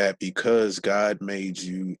 know that because God made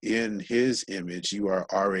you in his image, you are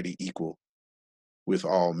already equal with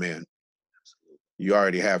all men. You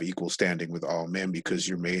already have equal standing with all men because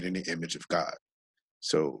you're made in the image of God.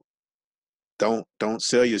 So don't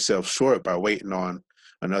sell yourself short by waiting on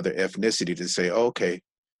another ethnicity to say, okay,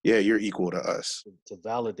 yeah, you're equal to us. To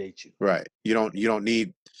validate you. Right. You don't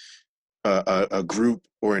need a group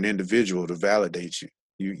or an individual to validate you.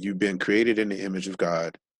 You've been created in the image of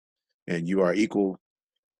God, and you are equal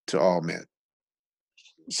to all men.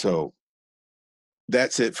 So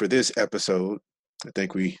that's it for this episode. I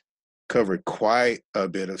think we covered quite a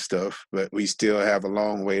bit of stuff, but we still have a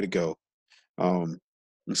long way to go. And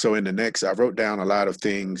so in the next, I wrote down a lot of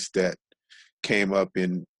things that came up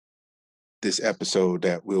in this episode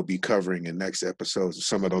that we'll be covering in next episodes.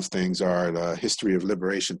 Some of those things are the history of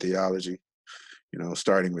liberation theology,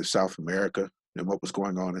 starting with South America and what was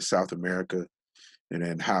going on in South America, and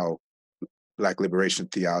then how Black liberation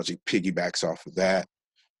theology piggybacks off of that.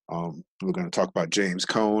 We're going to talk about James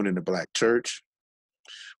Cone and the Black church.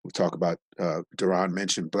 We'll talk about, Duran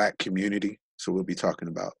mentioned Black community, so we'll be talking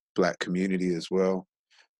about Black community as well.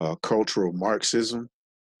 Cultural Marxism,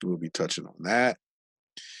 we'll be touching on that.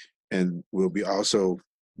 And we'll be also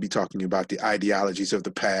be talking about the ideologies of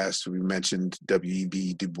the past. We mentioned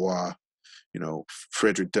W.E.B. Du Bois,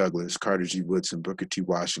 Frederick Douglass, Carter G. Woodson, Booker T.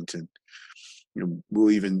 Washington. We'll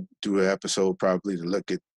even do an episode probably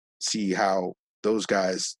to see how those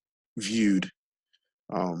guys viewed,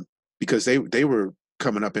 because they were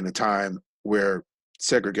coming up in a time where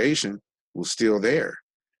segregation was still there,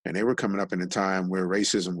 and they were coming up in a time where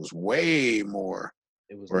racism was way more,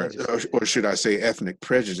 It was or should I say ethnic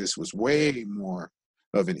prejudice was way more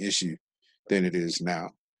of an issue than it is now.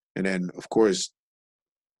 And then, of course,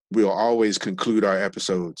 we'll always conclude our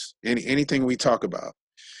episodes. Anything we talk about,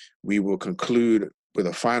 we will conclude with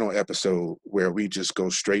a final episode where we just go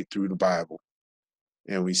straight through the Bible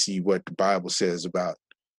and we see what the Bible says about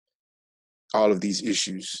all of these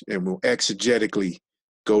issues. And we'll exegetically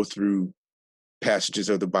go through passages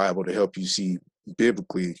of the Bible to help you see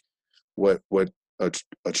biblically what a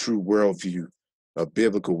true worldview, a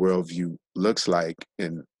biblical worldview looks like,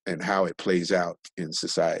 and how it plays out in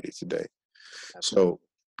society today. Absolutely. So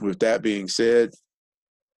with that being said,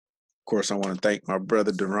 of course, I want to thank my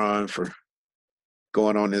brother Duran for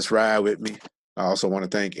going on this ride with me. I also want to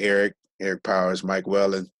thank Eric Powers, Mike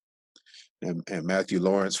Wellen, and Matthew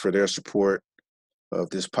Lawrence for their support of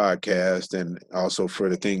this podcast, and also for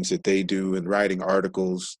the things that they do in writing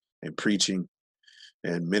articles and preaching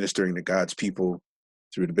and ministering to God's people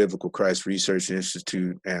through the Biblical Christ Research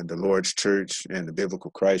Institute and the Lord's Church and the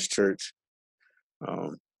Biblical Christ Church.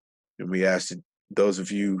 And we ask that those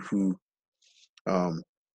of you who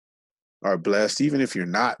are blessed, even if you're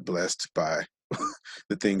not blessed by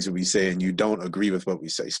the things that we say and you don't agree with what we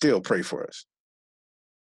say, still pray for us.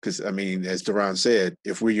 Because, as Duran said,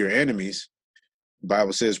 if we're your enemies, the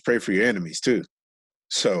Bible says pray for your enemies too.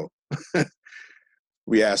 So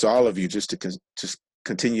we ask all of you just to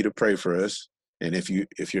continue to pray for us. And if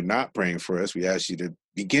you're not praying for us, we ask you to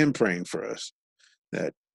begin praying for us,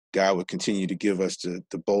 that God would continue to give us the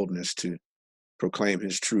boldness to proclaim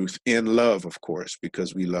his truth in love, of course,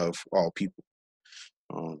 because we love all people.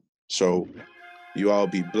 So you all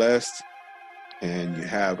be blessed, and you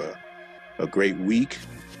have a great week.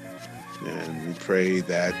 And we pray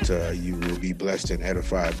that you will be blessed and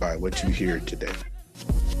edified by what you hear today.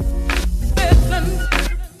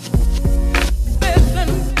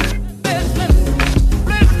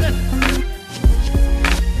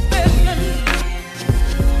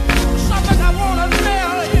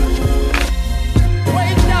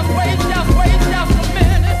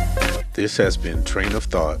 This has been Train of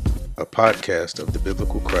Thought, a podcast of the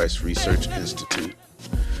Biblical Christ Research Institute.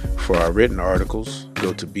 For our written articles,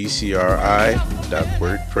 go to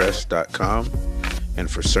bcri.wordpress.com,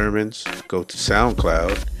 and for sermons, go to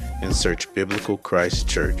SoundCloud and search Biblical Christ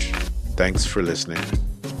Church. Thanks for listening.